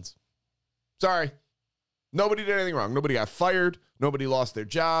shit happens. Sorry. Nobody did anything wrong. Nobody got fired. Nobody lost their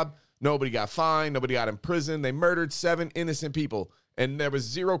job. Nobody got fined. Nobody got in prison. They murdered 7 innocent people. And there was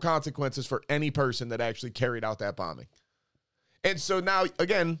 0 consequences for any person that actually carried out that bombing. And so now,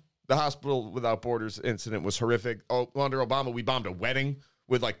 again, the Hospital Without Borders incident was horrific. Oh, under Obama, we bombed a wedding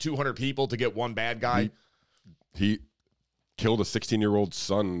with like 200 people to get one bad guy. He killed a 16-year-old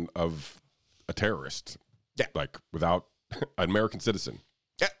son of a terrorist. Yeah. Like, without an American citizen.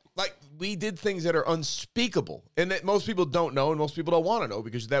 Yeah, like, we did things that are unspeakable and that most people don't know and most people don't want to know,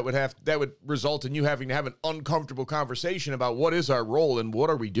 because that would result in you having to have an uncomfortable conversation about what is our role and what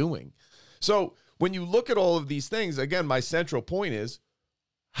are we doing. So when you look at all of these things, again, my central point is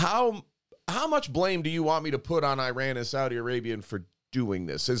how much blame do you want me to put on Iran and Saudi Arabia for doing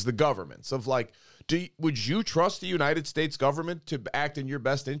this as the governments of like, would you trust the United States government to act in your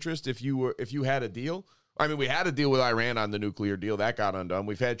best interest if you had a deal? I mean, we had a deal with Iran on the nuclear deal. That got undone.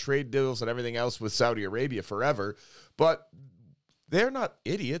 We've had trade deals and everything else with Saudi Arabia forever. But they're not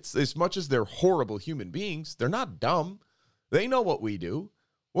idiots. As much as they're horrible human beings, they're not dumb. They know what we do.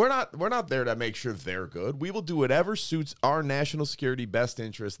 We're not there to make sure they're good. We will do whatever suits our national security best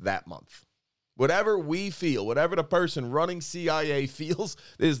interest that month. Whatever we feel, whatever the person running CIA feels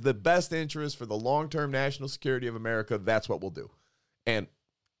is the best interest for the long-term national security of America, that's what we'll do. And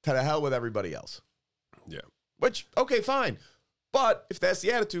to the hell with everybody else. Yeah. Which, okay, fine. But if that's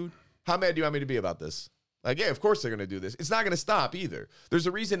the attitude, how mad do you want me to be about this? Like, yeah, of course they're going to do this. It's not going to stop either. There's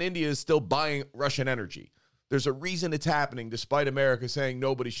a reason India is still buying Russian energy. There's a reason it's happening despite America saying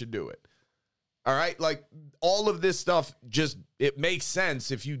nobody should do it. All right? Like, all of this stuff it makes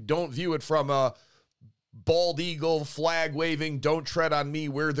sense if you don't view it from a bald eagle, flag waving, don't tread on me,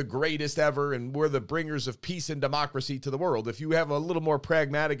 we're the greatest ever, and we're the bringers of peace and democracy to the world. If you have a little more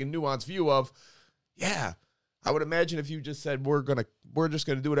pragmatic and nuanced view of, yeah, I would imagine if you just said we're just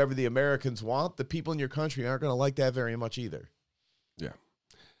gonna do whatever the Americans want, the people in your country aren't gonna like that very much either. Yeah.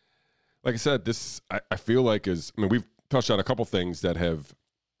 Like I said, I feel like we've touched on a couple things that have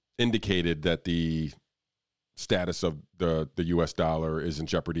indicated that the status of the U.S. dollar is in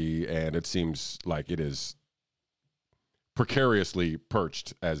jeopardy, and it seems like it is precariously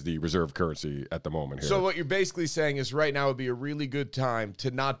perched as the reserve currency at the moment here. So what you're basically saying is right now would be a really good time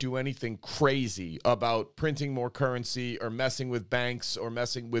to not do anything crazy about printing more currency or messing with banks or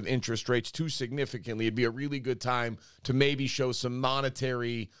messing with interest rates too significantly. It'd be a really good time to maybe show some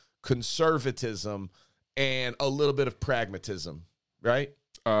monetary conservatism and a little bit of pragmatism, right?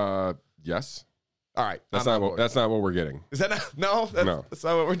 Yes. All right. That's not what we're getting. Is that not? No? No. That's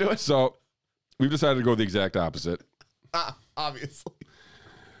not what we're doing? So we've decided to go the exact opposite. Obviously.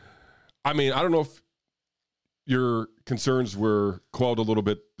 I mean, I don't know if your concerns were quelled a little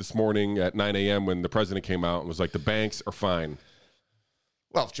bit this morning at 9 a.m. when the president came out and was like, the banks are fine.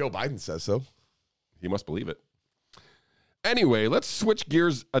 Well, if Joe Biden says so. He must believe it. Anyway, let's switch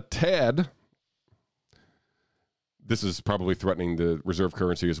gears a tad. This is probably threatening the reserve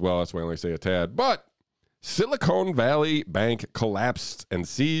currency as well. That's why I only say a tad. But Silicon Valley Bank collapsed and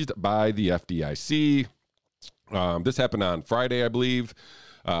seized by the FDIC. This happened on Friday, I believe.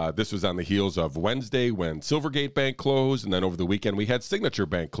 This was on the heels of Wednesday when Silvergate Bank closed. And then over the weekend, we had Signature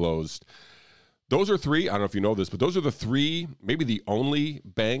Bank closed. those are three. I don't know if you know this, but those are the three, maybe the only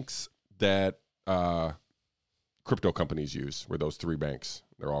banks that crypto companies use. Were those three banks?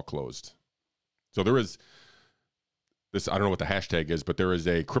 They're all closed. So there is this. I don't know what the hashtag is, but there is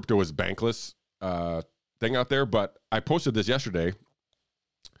a crypto is bankless thing out there. But I posted this yesterday.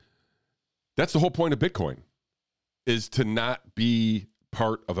 That's the whole point of Bitcoin, is to not be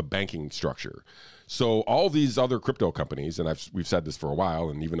part of a banking structure. So all these other crypto companies, and we've said this for a while,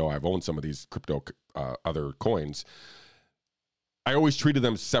 and even though I've owned some of these crypto other coins, I always treated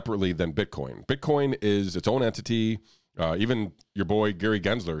them separately than Bitcoin. Bitcoin is its own entity. Even your boy Gary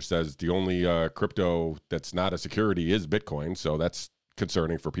Gensler says the only crypto that's not a security is Bitcoin. So that's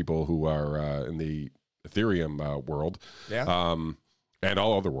concerning for people who are in the Ethereum world, and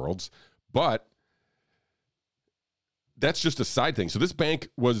all other worlds. But that's just a side thing. So this bank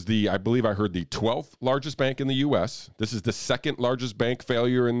was I believe I heard the 12th largest bank in the U.S. This is the second largest bank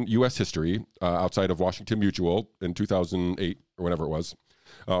failure in U.S. history, outside of Washington Mutual in 2008 or whenever it was.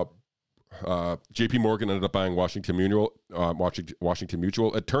 J.P. Morgan ended up buying Washington Mutual.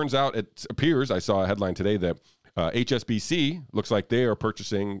 It turns out, it appears, I saw a headline today that HSBC looks like they are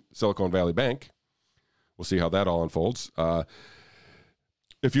purchasing Silicon Valley Bank. We'll see how that all unfolds.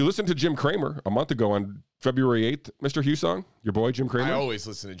 If you listened to Jim Cramer a month ago on February 8th, Mr. Husong, your boy Jim Cramer. I always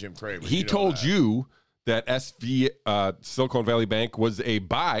listen to Jim Cramer. He told you that Silicon Valley Bank was a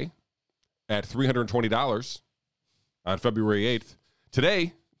buy at $320 on February 8th.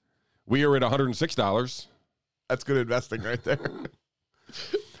 Today, we are at $106. That's good investing right there.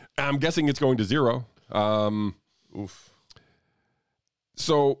 I'm guessing it's going to zero.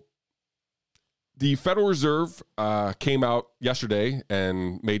 So the Federal Reserve came out yesterday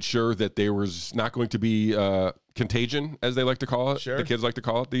and made sure that there was not going to be contagion, as they like to call it. Sure. The kids like to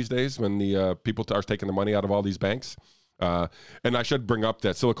call it these days, when the people are taking the money out of all these banks. And I should bring up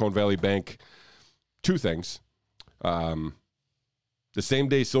that Silicon Valley Bank, two things. The same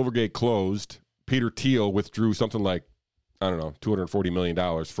day Silvergate closed, Peter Thiel withdrew something like, I don't know, $240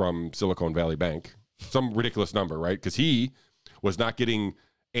 million from Silicon Valley Bank. Some ridiculous number, right? Because he was not getting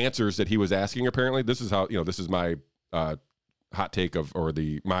answers that he was asking, apparently. This is how, this is my hot take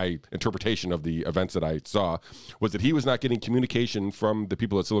my interpretation of the events that I saw, was that he was not getting communication from the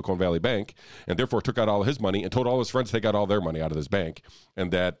people at Silicon Valley Bank, and therefore took out all of his money and told all his friends to take out all their money out of this bank,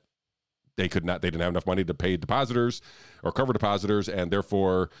 and that they didn't have enough money to pay depositors or cover depositors, and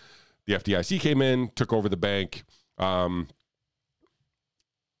therefore the FDIC came in, took over the bank. The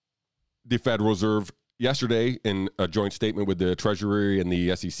Federal Reserve yesterday, in a joint statement with the Treasury and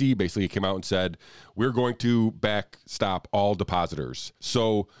the SEC, basically came out and said, we're going to backstop all depositors.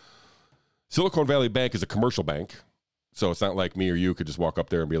 So Silicon Valley Bank is a commercial bank. So it's not like me or you could just walk up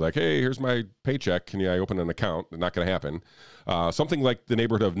there and be like, hey, here's my paycheck. Can I open an account? It's not going to happen. Something like the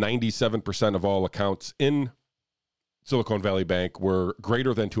neighborhood of 97% of all accounts in Silicon Valley Bank were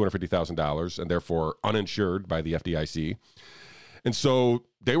greater than $250,000 and therefore uninsured by the FDIC. And so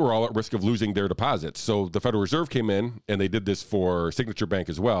they were all at risk of losing their deposits. So the Federal Reserve came in, and they did this for Signature Bank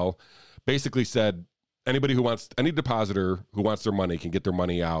as well, basically said any depositor who wants their money can get their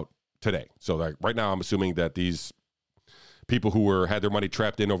money out today. So like right now, I'm assuming that these people who had their money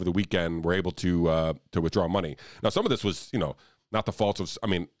trapped in over the weekend were able to withdraw money. Now, some of this was, not the fault of,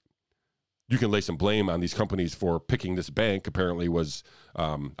 you can lay some blame on these companies for picking this bank. Apparently was,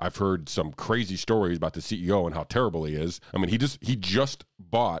 I've heard some crazy stories about the CEO and how terrible he is. He just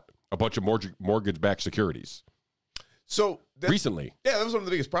bought a bunch of mortgage-backed securities. So recently. Yeah, that was one of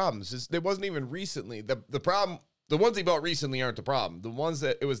the biggest problems. Is it wasn't even recently. The problem, the ones he bought recently aren't the problem. The ones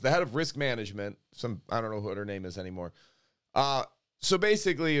that, it was the head of risk management, I don't know what her name is anymore. So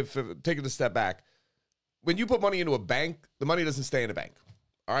basically, if taking a step back, when you put money into a bank, the money doesn't stay in a bank.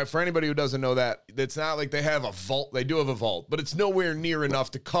 All right, for anybody who doesn't know that, it's not like they have a vault. They do have a vault, but it's nowhere near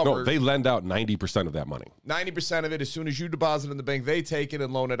enough to cover. No, they lend out 90% of that money. 90% of it, as soon as you deposit in the bank, they take it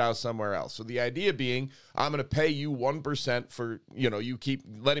and loan it out somewhere else. So the idea being, I'm going to pay you 1% for, you keep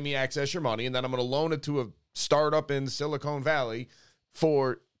letting me access your money, and then I'm going to loan it to a startup in Silicon Valley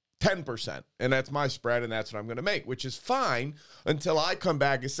for 10%. And that's my spread, and that's what I'm going to make, which is fine until I come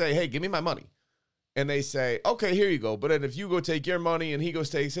back and say, hey, give me my money. And they say, okay, here you go. But then if you go take your money and he goes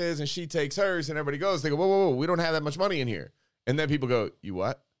takes his and she takes hers and everybody goes, they go, whoa, we don't have that much money in here. And then people go, you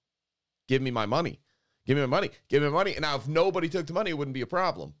what? Give me my money. Give me my money. Give me my money. And now if nobody took the money, it wouldn't be a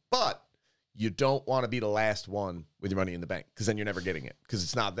problem. But you don't want to be the last one with your money in the bank, because then you're never getting it because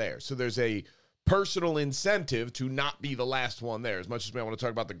it's not there. So there's a personal incentive to not be the last one there. As much as we want to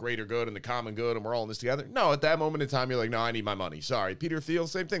talk about the greater good and the common good and we're all in this together. No, at that moment in time, you're like, no, I need my money. Sorry. Peter Thiel,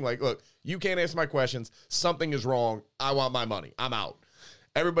 same thing. Like, look, you can't answer my questions. Something is wrong. I want my money. I'm out.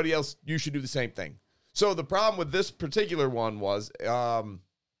 Everybody else, you should do the same thing. So the problem with this particular one was, I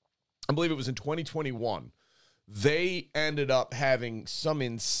believe it was in 2021, they ended up having some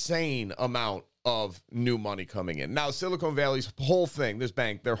insane amount of new money coming in. Now, Silicon Valley's whole thing, this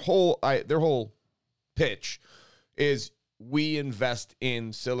bank, their whole pitch is we invest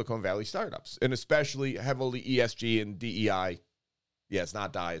in Silicon Valley startups, and especially heavily ESG and DEI. Yeah, it's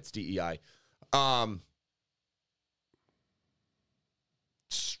not DI, it's DEI.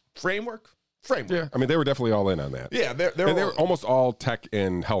 Framework. Yeah, I mean, they were definitely all in on that. Yeah, they're almost all tech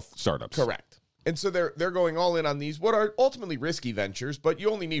and health startups. Correct. And so they're going all in on these, what are ultimately risky ventures, but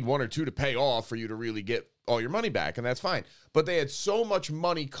you only need one or two to pay off for you to really get all your money back, and that's fine. But they had so much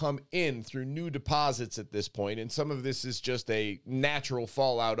money come in through new deposits at this point, and some of this is just a natural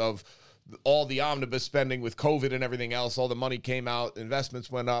fallout of all the omnibus spending with COVID and everything else. All the money came out, investments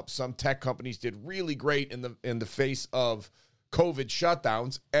went up. Some tech companies did really great in the face of COVID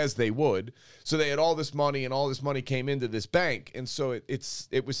shutdowns, as they would. So they had all this money, and all this money came into this bank. And so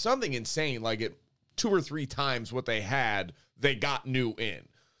it was something insane, like it 2 or 3 times what they had, they got new in.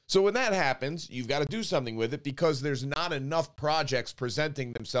 So when that happens, you've got to do something with it because there's not enough projects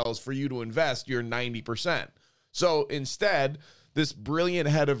presenting themselves for you to invest your 90%. So instead, this brilliant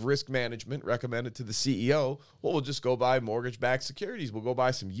head of risk management recommended to the CEO, well, we'll just go buy mortgage-backed securities. We'll go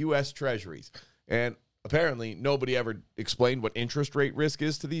buy some U.S. Treasuries. And apparently, nobody ever explained what interest rate risk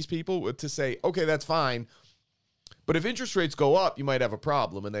is to these people to say, okay, that's fine. But if interest rates go up, you might have a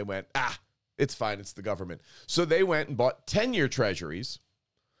problem. And they went, it's fine. It's the government. So they went and bought 10-year treasuries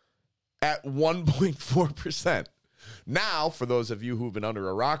at 1.4%. Now, for those of you who've been under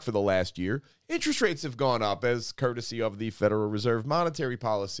a rock for the last year, interest rates have gone up as courtesy of the Federal Reserve monetary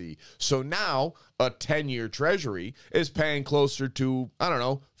policy. So now a 10-year treasury is paying closer to,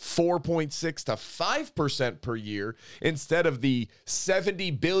 4.6 to 5% per year instead of the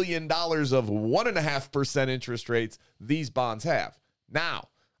 $70 billion of 1.5% interest rates these bonds have. Now,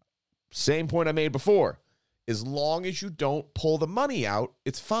 same point I made before. As long as you don't pull the money out,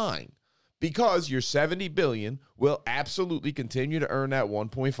 it's fine. Because your $70 billion will absolutely continue to earn that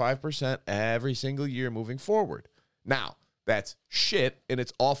 1.5% every single year moving forward. Now, that's shit and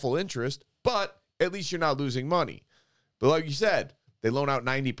it's awful interest, but at least you're not losing money. But like you said, they loan out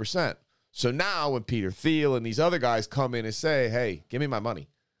 90%. So now when Peter Thiel and these other guys come in and say, hey, give me my money,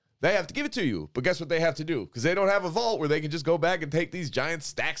 they have to give it to you. But guess what they have to do? Because they don't have a vault where they can just go back and take these giant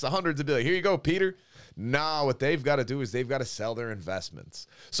stacks of hundreds of billions. Here you go, Peter. No, what they've got to do is they've got to sell their investments.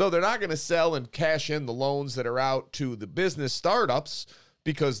 So they're not going to sell and cash in the loans that are out to the business startups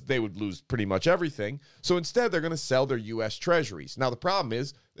because they would lose pretty much everything. So instead, they're going to sell their U.S. treasuries. Now, the problem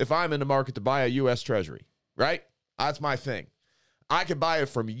is if I'm in the market to buy a U.S. treasury, right? That's my thing. I could buy it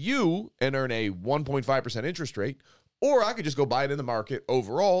from you and earn a 1.5% interest rate, or I could just go buy it in the market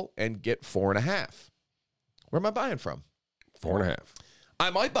overall and get 4.5%. Where am I buying from? 4.5%. I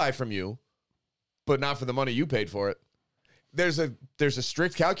might buy from you, but not for the money you paid for it. There's a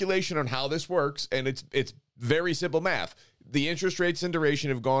strict calculation on how this works, and it's very simple math. The interest rates and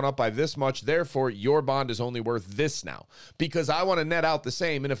duration have gone up by this much, therefore your bond is only worth this now. Because I want to net out the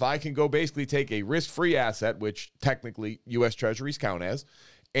same, and if I can go basically take a risk-free asset, which technically U.S. Treasuries count as,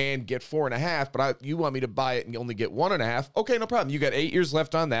 and get 4.5, but you want me to buy it and only get 1.5. Okay, no problem. You got 8 years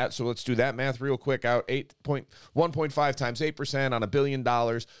left on that, so let's do that math real quick out. 1.5 times 8% on $1 billion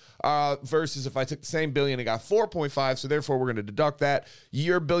versus if I took the same billion and got 4.5, so therefore we're going to deduct that.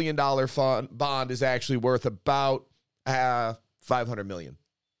 Your $1 billion bond is actually worth about $500 million.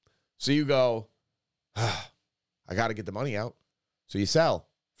 So you go, I got to get the money out. So you sell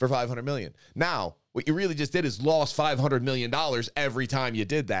for $500 million. Now, what you really just did is lost $500 million every time you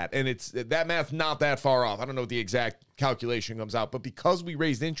did that. And it's that math not that far off. I don't know what the exact calculation comes out, but because we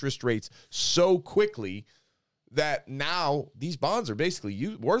raised interest rates so quickly that now these bonds are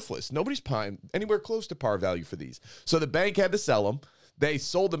basically worthless. Nobody's paying anywhere close to par value for these. So the bank had to sell them. They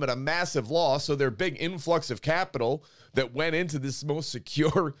sold them at a massive loss. So their big influx of capital that went into this most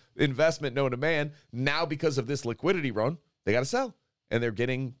secure investment known to man, now because of this liquidity run, they got to sell. And they're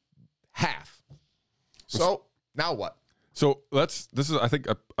getting half. So now what? So this is, I think,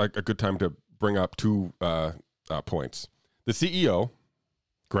 a good time to bring up 2 points. The CEO,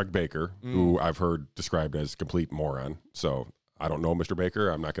 Greg Baker, who I've heard described as complete moron. So I don't know Mr. Baker.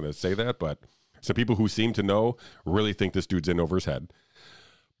 I'm not going to say that, but some people who seem to know really think this dude's in over his head.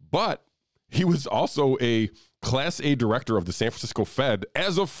 But he was also a Class A director of the San Francisco Fed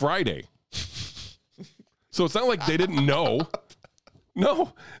as of Friday. So it's not like they didn't know.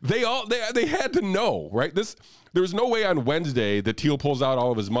 No, they had to know, right? There was no way on Wednesday that Thiel pulls out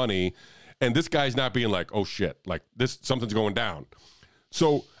all of his money and this guy's not being like, oh shit, like something's going down.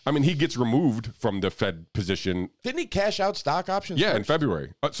 So, I mean, he gets removed from the Fed position. Didn't he cash out stock options? Yeah, first? in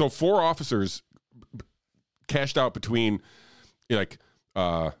February. So 4 officers cashed out between, like,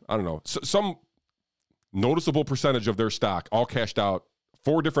 I don't know, some noticeable percentage of their stock all cashed out.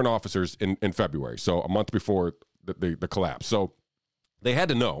 4 different officers in February. So a month before the collapse. So they had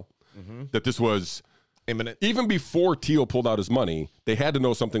to know that this was imminent. Even before Thiel pulled out his money, they had to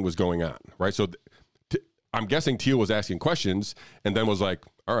know something was going on, right? So I'm guessing Thiel was asking questions and then was like,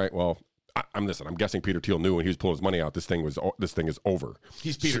 all right, well, I'm guessing Peter Thiel knew when he was pulling his money out, this thing is over.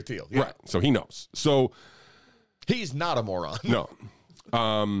 He's Peter Thiel. Yeah. Right. So he knows. So he's not a moron. No.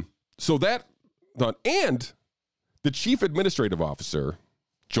 So that done. And the chief administrative officer,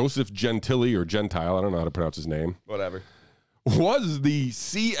 Joseph Gentile or Gentile, I don't know how to pronounce his name. Whatever. Was the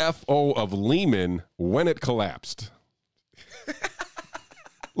CFO of Lehman when it collapsed.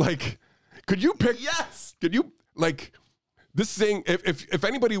 Like, could you pick? Yes. Could you, like, this thing, if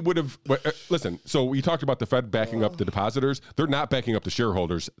anybody would have, listen, so we talked about the Fed backing up the depositors. They're not backing up the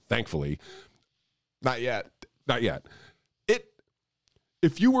shareholders, thankfully. Not yet. Not yet.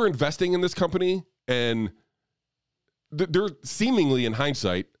 If you were investing in this company and there seemingly, in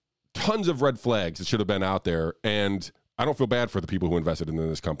hindsight, tons of red flags that should have been out there. And I don't feel bad for the people who invested in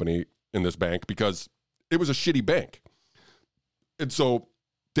this company, in this bank, because it was a shitty bank. And so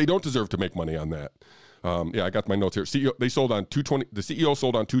they don't deserve to make money on that. Yeah, I got my notes here. CEO, they sold on 220. The CEO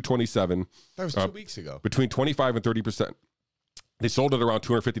sold on 227. That was 2 weeks ago. Between 25 and 30%. They sold it around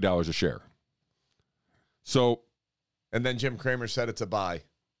 $250 a share. So, and then Jim Cramer said it's a buy.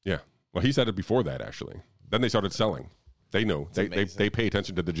 Yeah. Well, he said it before that, actually. Then they started selling. They knew. They pay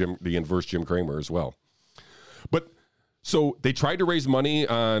attention to the inverse Jim Cramer as well. But so they tried to raise money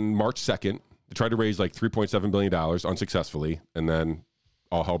on March 2nd. They tried to raise like $3.7 billion unsuccessfully, and then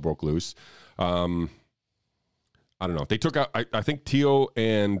all hell broke loose. I don't know. They took out, I think Thiel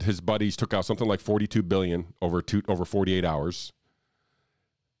and his buddies took out something like $42 billion over 48 hours.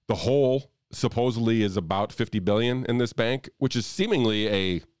 The whole supposedly is about $50 billion in this bank, which is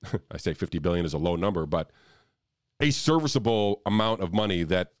seemingly I say $50 billion is a low number, but a serviceable amount of money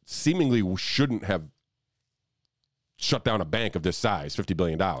that seemingly shouldn't have shut down a bank of this size, $50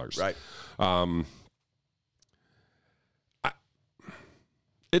 billion. Right.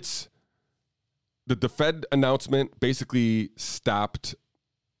 It's the Fed announcement basically stopped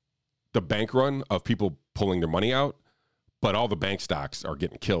the bank run of people pulling their money out, but all the bank stocks are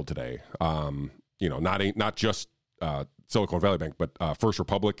getting killed today. Not just Silicon Valley Bank, but First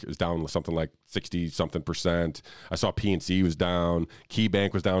Republic is down something like 60-something percent. I saw PNC was down. Key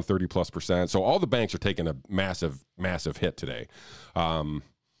Bank was down 30+%. So all the banks are taking a massive, massive hit today. I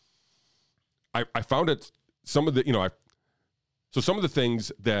found it, some of the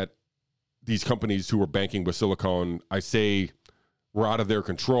things that these companies who were banking with Silicon, I say, were out of their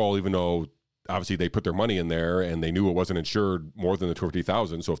control, even though obviously they put their money in there and they knew it wasn't insured more than the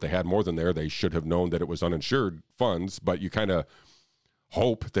 250,000. So if they had more than there, they should have known that it was uninsured funds. But you kind of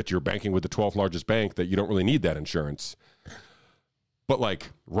hope that you're banking with the 12th largest bank that you don't really need that insurance. But like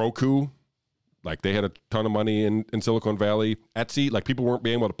Roku, like they had a ton of money in Silicon Valley. Etsy, like people weren't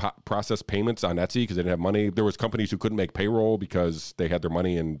being able to process payments on Etsy because they didn't have money. There was companies who couldn't make payroll because they had their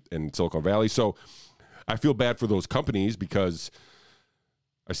money in Silicon Valley. So I feel bad for those companies because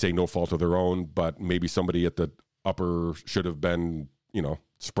I say no fault of their own, but maybe somebody at the upper should have been,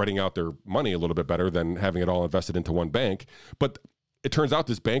 spreading out their money a little bit better than having it all invested into one bank. But it turns out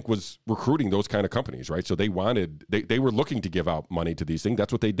this bank was recruiting those kind of companies, right? So they were looking to give out money to these things.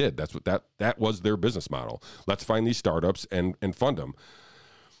 That's what they did. That's what that was their business model. Let's find these startups and fund them.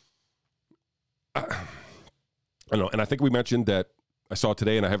 I don't know. And I think we mentioned that I saw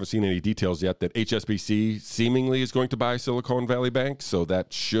today, and I haven't seen any details yet, that HSBC seemingly is going to buy Silicon Valley Bank. So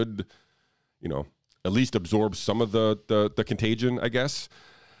that should, at least absorb some of the contagion, I guess.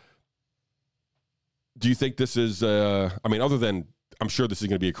 Do you think this is, other than, I'm sure this is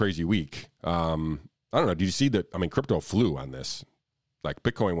going to be a crazy week. I don't know. Do you see that? Crypto flew on this. Like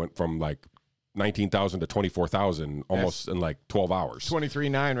Bitcoin went from like 19,000 to 24,000 almost in like 12 hours.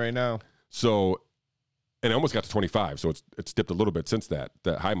 23.9 right now. So, and it almost got to 25. So it's dipped a little bit since that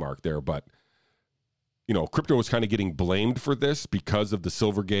high mark there. But, crypto was kind of getting blamed for this because of the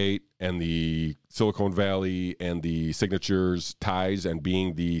Silvergate and the Silicon Valley and the signatures ties and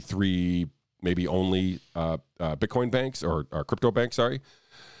being the three maybe only Bitcoin banks or crypto banks, sorry.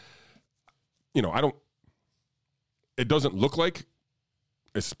 It doesn't look like,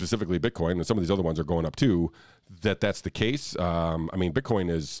 specifically Bitcoin, and some of these other ones are going up too, that's the case. Bitcoin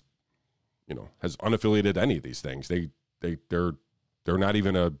is, has unaffiliated any of these things. They're not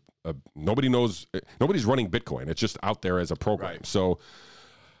even a nobody knows. Nobody's running Bitcoin. It's just out there as a program. Right. So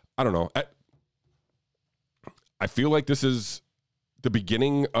I don't know. I feel like this is the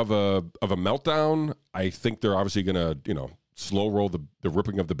beginning of a meltdown. I think they're obviously going to, slow roll the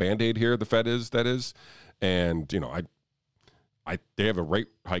ripping of the Band-Aid here. The Fed is, and they have a rate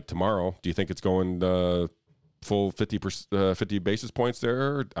hike tomorrow. Do you think it's going full 50 basis points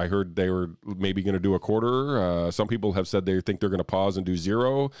there? I heard they were maybe going to do a quarter. Some people have said they think they're going to pause and do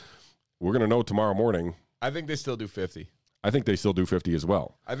 0. We're going to know tomorrow morning. I think they still do 50. I think they still do 50 as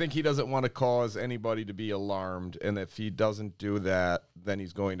well. I think he doesn't want to cause anybody to be alarmed, and if he doesn't do that, then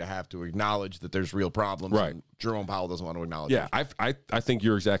he's going to have to acknowledge that there's real problems. Right. And Jerome Powell doesn't want to acknowledge. Yeah, I think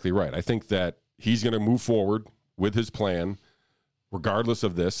you're exactly right. I think that he's going to move forward with his plan, regardless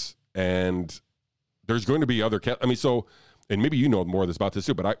of this, and there's going to be other. And maybe you know more about this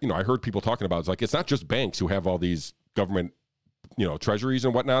too. But I heard people talking about it's not just banks who have all these government treasuries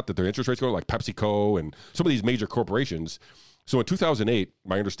and whatnot, that their interest rates go, like PepsiCo and some of these major corporations. So in 2008,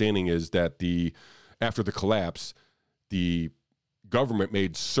 my understanding is that after the collapse, the government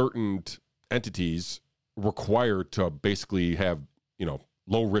made certain entities required to basically have,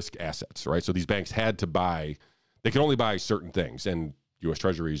 low risk assets, right? So these banks had to they could only buy certain things, and U.S.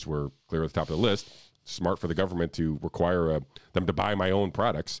 treasuries were clear at the top of the list. Smart for the government to require them to buy my own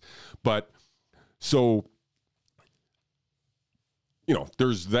products. But so,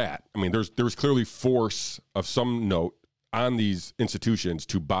 there's that. I mean, there's clearly force of some note on these institutions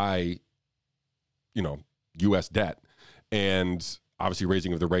to buy, U.S. debt. And obviously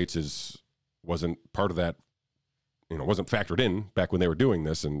raising of the rates wasn't part of that, wasn't factored in back when they were doing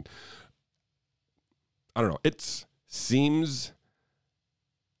this. And I don't know, it seems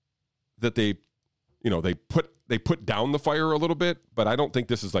that they put down the fire a little bit, but I don't think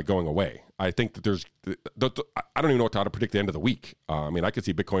this is going away. I think that I don't even know how to predict the end of the week. I could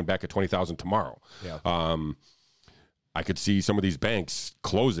see Bitcoin back at 20,000 tomorrow. Yeah. I could see some of these banks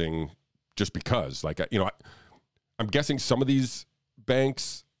closing just because, I'm guessing some of these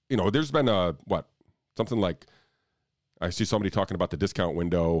banks, there's been something like, I see somebody talking about the discount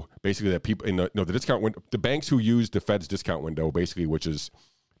window, basically that people the discount window, the banks who use the Fed's discount window, basically, which is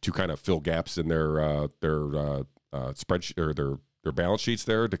to kind of fill gaps in their spreadsheet or their balance sheets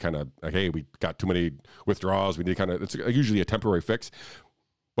there to kind of hey, we got too many withdrawals. We need it's usually a temporary fix,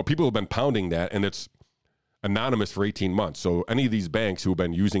 but people have been pounding that, and it's anonymous for 18 months. So any of these banks who have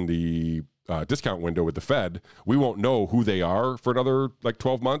been using the discount window with the Fed, we won't know who they are for another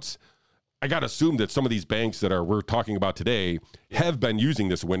 12 months. I got to assume that some of these banks that we're talking about today have been using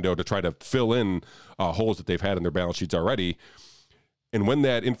this window to try to fill in holes that they've had in their balance sheets already. And when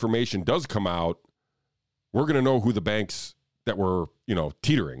that information does come out, we're going to know who the banks that were,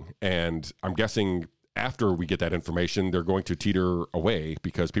 teetering. And I'm guessing after we get that information, they're going to teeter away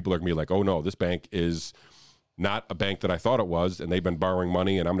because people are going to be like, oh no, this bank is not a bank that I thought it was, and they've been borrowing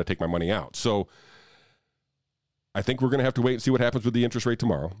money, and I'm going to take my money out. So I think we're going to have to wait and see what happens with the interest rate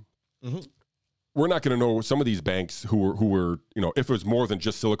tomorrow. Mm-hmm. We're not going to know some of these banks who were, if it was more than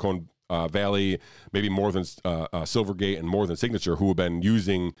just Silicon Valley, maybe more than Silvergate and more than Signature, who have been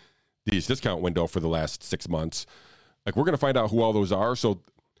using these discount window for the last 6 months. We're going to find out who all those are. So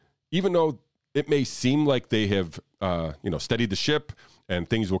even though it may seem like they have, steadied the ship and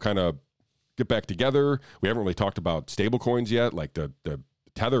things will kind of get back together, we haven't really talked about stable coins yet. Like the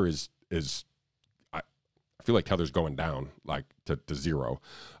Tether is I feel like Tether's going down to zero,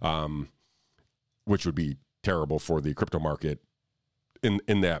 which would be terrible for the crypto market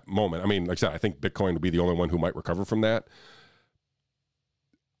in that moment. Like I said, I think Bitcoin would be the only one who might recover from that.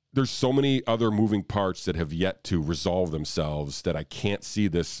 There's so many other moving parts that have yet to resolve themselves that I can't see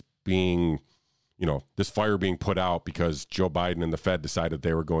this being, this fire being put out because Joe Biden and the Fed decided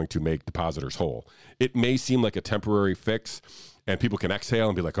they were going to make depositors whole. It may seem like a temporary fix and people can exhale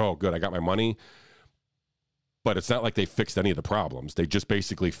and be like, oh, good, I got my money. But it's not like they fixed any of the problems. They just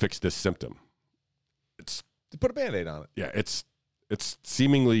basically fixed this symptom. They put a Band-Aid on it. Yeah, it's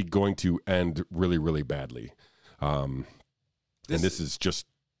seemingly going to end really, really badly. And this is just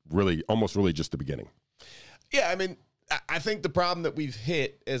almost really just the beginning. Yeah, I think the problem that we've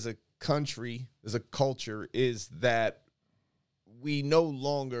hit as a country, as a culture, is that we no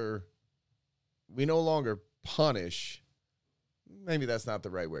longer punish. Maybe that's not the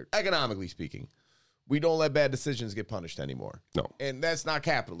right word. Economically speaking, we don't let bad decisions get punished anymore. No. And that's not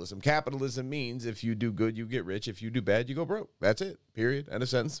capitalism. Capitalism means if you do good, you get rich. If you do bad, you go broke. That's it. Period. End of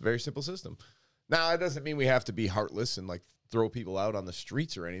sentence. Very simple system. Now, it doesn't mean we have to be heartless and throw people out on the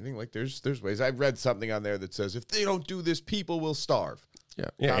streets or anything. There's ways. I read something on there that says if they don't do this, people will starve.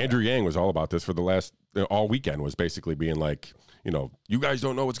 Yeah. Andrew Yang was all about this for the last all weekend. Was basically being like, you guys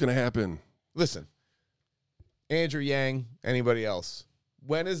don't know what's going to happen. Listen, Andrew Yang, anybody else?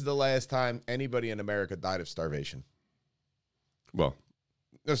 When is the last time anybody in America died of starvation? Well,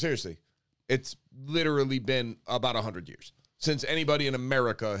 no, seriously. It's literally been about 100 years since anybody in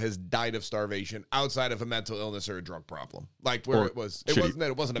America has died of starvation outside of a mental illness or a drug problem. Like where it wasn't that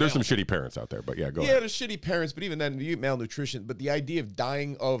it wasn't There's available. some shitty parents out there, but go ahead. Yeah, there's shitty parents, but even then, you get malnutrition. But the idea of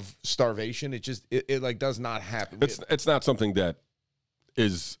dying of starvation, it like does not happen. It's not something that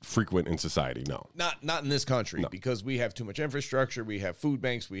is frequent in society. No, not in this country, because we have too much infrastructure. We have food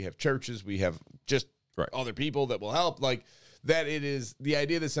banks. We have churches. We have just other people that will help. Like that, it is the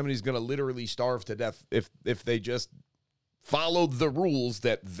idea that somebody's going to literally starve to death if they just followed the rules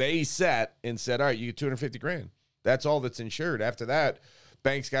that they set and said, all right, you get 250 grand. That's all that's insured. After that,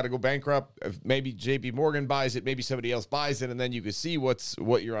 banks got to go bankrupt. If maybe JP Morgan buys it, maybe somebody else buys it, and then you can see what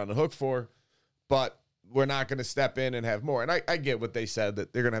you're on the hook for. But we're not going to step in and have more. And I get what they said,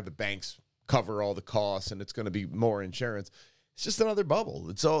 that they're going to have the banks cover all the costs and it's going to be more insurance. It's just another bubble.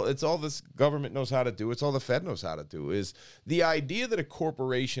 It's all this government knows how to do. It's all the Fed knows how to do. Is the idea that a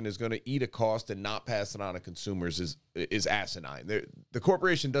corporation is going to eat a cost and not pass it on to consumers is asinine. The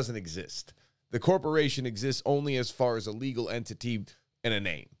corporation doesn't exist. The corporation exists only as far as a legal entity and a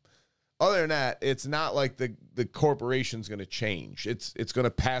name. Other than that, it's not like the corporation's going to change. It's going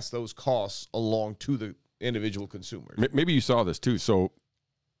to pass those costs along to the individual consumer. Maybe you saw this too. So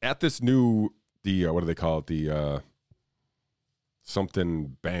at this new, what do they call it? The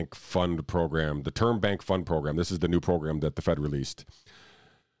something bank fund program, the term bank fund program. This is the new program that the Fed released.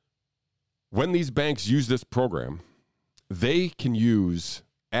 When these banks use this program, they can use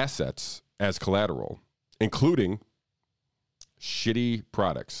assets as collateral, including shitty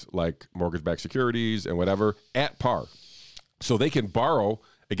products like mortgage-backed securities and whatever at par. So they can borrow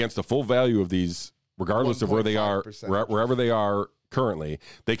against the full value of these, regardless of where they are, wherever they are currently.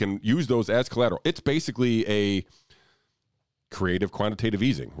 They can use those as collateral. It's basically a creative quantitative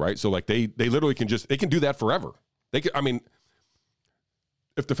easing, right? So like they literally can do that forever. If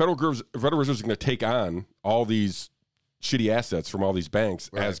the Federal Reserve is going to take on all these shitty assets from all these banks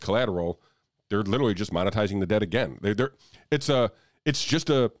as collateral, they're literally just monetizing the debt again. It's just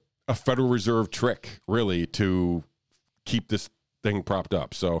a Federal Reserve trick, really, to keep this thing propped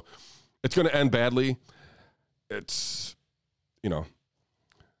up. So it's going to end badly. It's,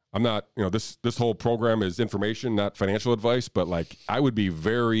 I'm not, this whole program is information, not financial advice, but like I would be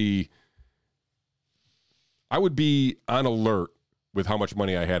on alert with how much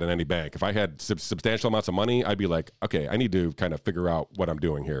money I had in any bank. If I had substantial amounts of money, I'd be like, okay, I need to kind of figure out what I'm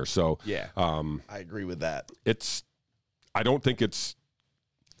doing here. So yeah, I agree with that. I don't think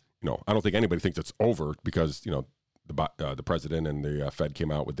anybody thinks it's over because, the president and the Fed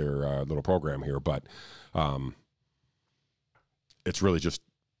came out with their little program here, but it's really just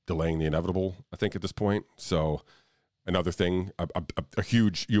delaying the inevitable, I think, at this point. So another thing, a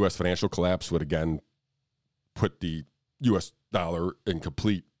huge U.S. financial collapse would again put the U.S. dollar in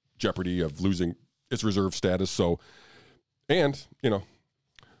complete jeopardy of losing its reserve status. So, and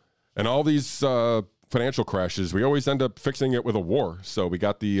all these financial crashes, we always end up fixing it with a war. So we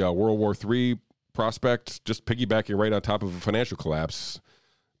got the World War III prospect, just piggybacking right on top of a financial collapse.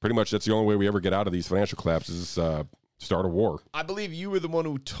 Pretty much that's the only way we ever get out of these financial collapses, start a war. I believe you were the one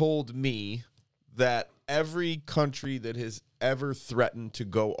who told me that every country that has ever threatened to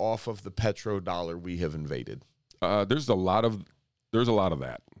go off of the petrodollar, we have invaded. There's a lot of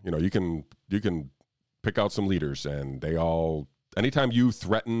that. You can pick out some leaders, and they all. Anytime you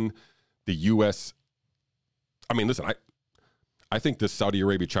threaten the U.S., I mean, listen, I think this Saudi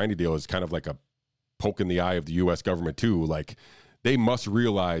Arabia-China deal is kind of like a poke in the eye of the U.S. government too. Like they must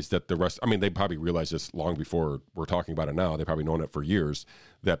realize that the rest. I mean, they probably realized this long before we're talking about it now. They've probably known it for years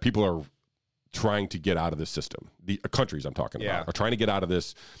that people are trying to get out of this system. The countries I'm talking about are trying to get out of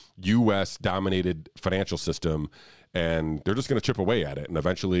this U.S. dominated financial system, and they're just going to chip away at it. And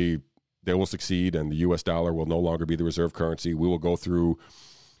eventually they will succeed, and the U.S. dollar will no longer be the reserve currency. We will go through.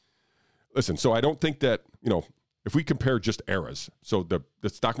 Listen, so I don't think that, if we compare just eras, so the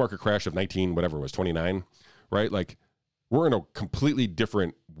stock market crash of 29, right? Like we're in a completely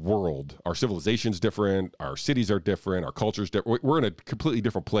different world. Our civilization's different. Our cities are different. Our culture's different. We're in a completely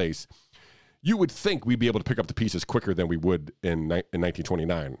different place. You would think we'd be able to pick up the pieces quicker than we would in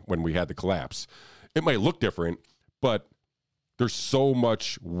 1929 when we had the collapse. It might look different, but there's so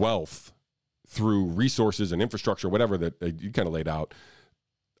much wealth through resources and infrastructure, whatever that you kind of laid out,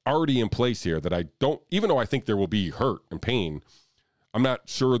 already in place here that I don't, even though I think there will be hurt and pain, I'm not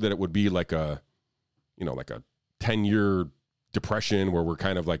sure that it would be like a 10-year depression where we're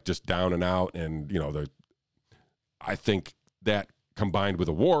kind of like just down and out. And, I think that combined with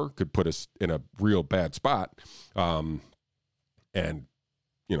a war could put us in a real bad spot. And,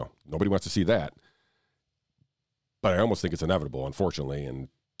 nobody wants to see that. But I almost think it's inevitable, unfortunately. And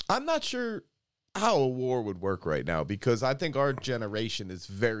I'm not sure how a war would work right now because I think our generation is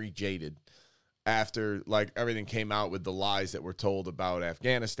very jaded after like everything came out with the lies that were told about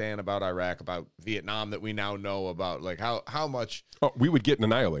Afghanistan, about Iraq, about Vietnam that we now know about. Like how much we would get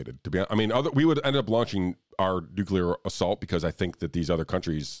annihilated. To be honest, I mean, we would end up launching our nuclear assault because I think that these other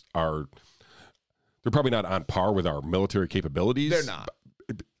countries they're probably not on par with our military capabilities. They're not,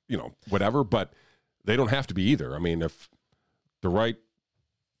 whatever, but they don't have to be either. I mean, if the right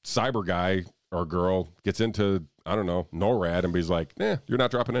cyber guy or girl gets into, I don't know, NORAD and he's like, you're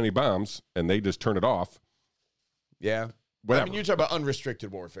not dropping any bombs, and they just turn it off. Yeah. Whatever. I mean, you're talking about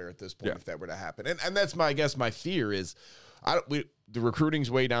unrestricted warfare at this point if that were to happen. And that's my fear is the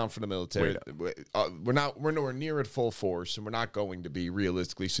recruiting's way down for the military. We're nowhere near at full force, and we're not going to be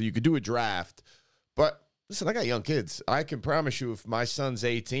realistically. So you could do a draft, but listen, I got young kids. I can promise you if my son's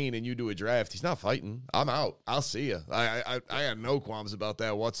 18 and you do a draft, he's not fighting. I'm out. I'll see you. I got no qualms about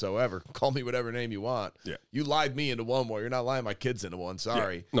that whatsoever. Call me whatever name you want. Yeah. You lied me into one war. You're not lying my kids into one.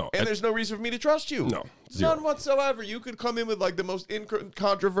 Sorry. Yeah. No. And there's no reason for me to trust you. No. Zero. None whatsoever. You could come in with like the most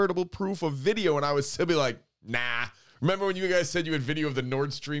incontrovertible proof of video, and I would still be like, nah. Remember when you guys said you had video of the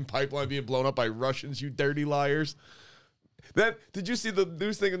Nord Stream pipeline being blown up by Russians, you dirty liars? Did you see the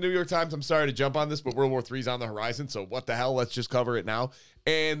news thing in the New York Times? I'm sorry to jump on this, but World War III is on the horizon, so what the hell? Let's just cover it now.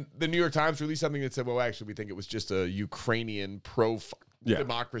 And the New York Times released something that said, well, actually, we think it was just a Ukrainian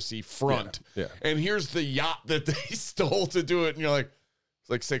pro-democracy front. Yeah. And here's the yacht that they stole to do it. And you're like, it's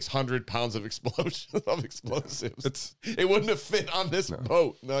like 600 pounds of explosives. It wouldn't have fit on this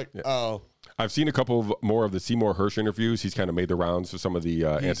boat. And they're like, oh. I've seen a couple more of the Seymour Hersh interviews. He's kind of made the rounds for some of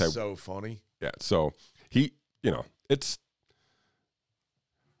the He's so funny. Yeah, so it's...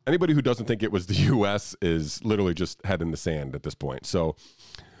 Anybody who doesn't think it was the U.S. is literally just head in the sand at this point. So,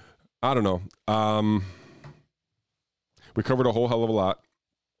 I don't know. We covered a whole hell of a lot.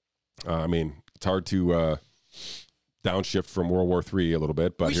 I mean, it's hard to downshift from World War III a little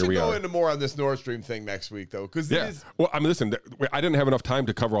bit, but here we are. We should go into more on this Nord Stream thing next week, though, because it is... Well, I mean, listen, I didn't have enough time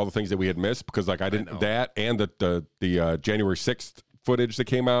to cover all the things that we had missed because, like, I didn't... That and the January 6th footage that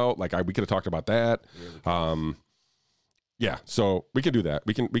came out, like, we could have talked about that. Yeah, so we can do that.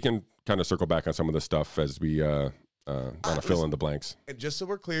 We can kind of circle back on some of this stuff as we kind of fill in the blanks. And just so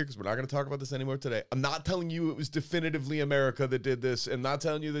we're clear, because we're not going to talk about this anymore today, I'm not telling you it was definitively America that did this. I'm not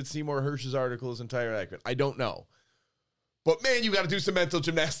telling you that Seymour Hersh's article is entirely accurate. I don't know. But, man, you got to do some mental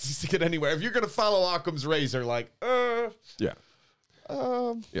gymnastics to get anywhere. If you're going to follow Occam's razor, like, Yeah.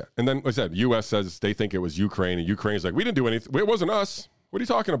 Yeah. And then, like I said, U.S. says they think it was Ukraine, and Ukraine's like, we didn't do anything. It wasn't us. What are you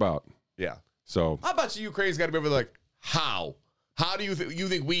talking about? Yeah. So. How about you? Ukraine's got to be able to, like, how? How do you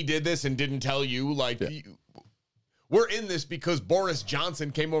think we did this and didn't tell you? Like, we're in this because Boris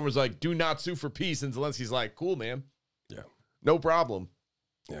Johnson came over and was like, do not sue for peace. And Zelensky's like, cool, man. Yeah. No problem.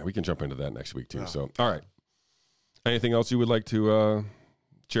 Yeah, we can jump into that next week, too. So, all right. Anything else you would like to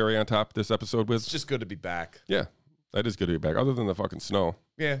cherry on top this episode with? It's just good to be back. Yeah, that is good to be back, other than the fucking snow.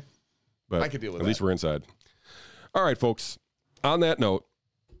 Yeah. But I could deal with that. At least we're inside. All right, folks. On that note,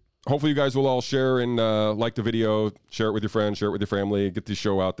 hopefully you guys will all share and like the video, share it with your friends, share it with your family, get the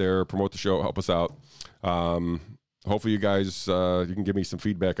show out there, promote the show, help us out. Hopefully you guys, you can give me some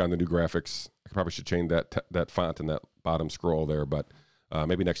feedback on the new graphics. I probably should change that font and that bottom scroll there, but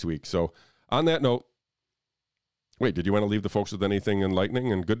maybe next week. So on that note, wait, did you want to leave the folks with anything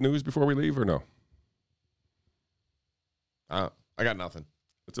enlightening and good news before we leave or no? I got nothing.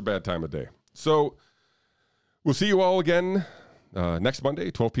 It's a bad time of day. So we'll see you all again next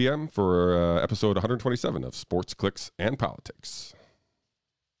Monday, 12 p.m. for episode 127 of Sports, Clicks, and Politics.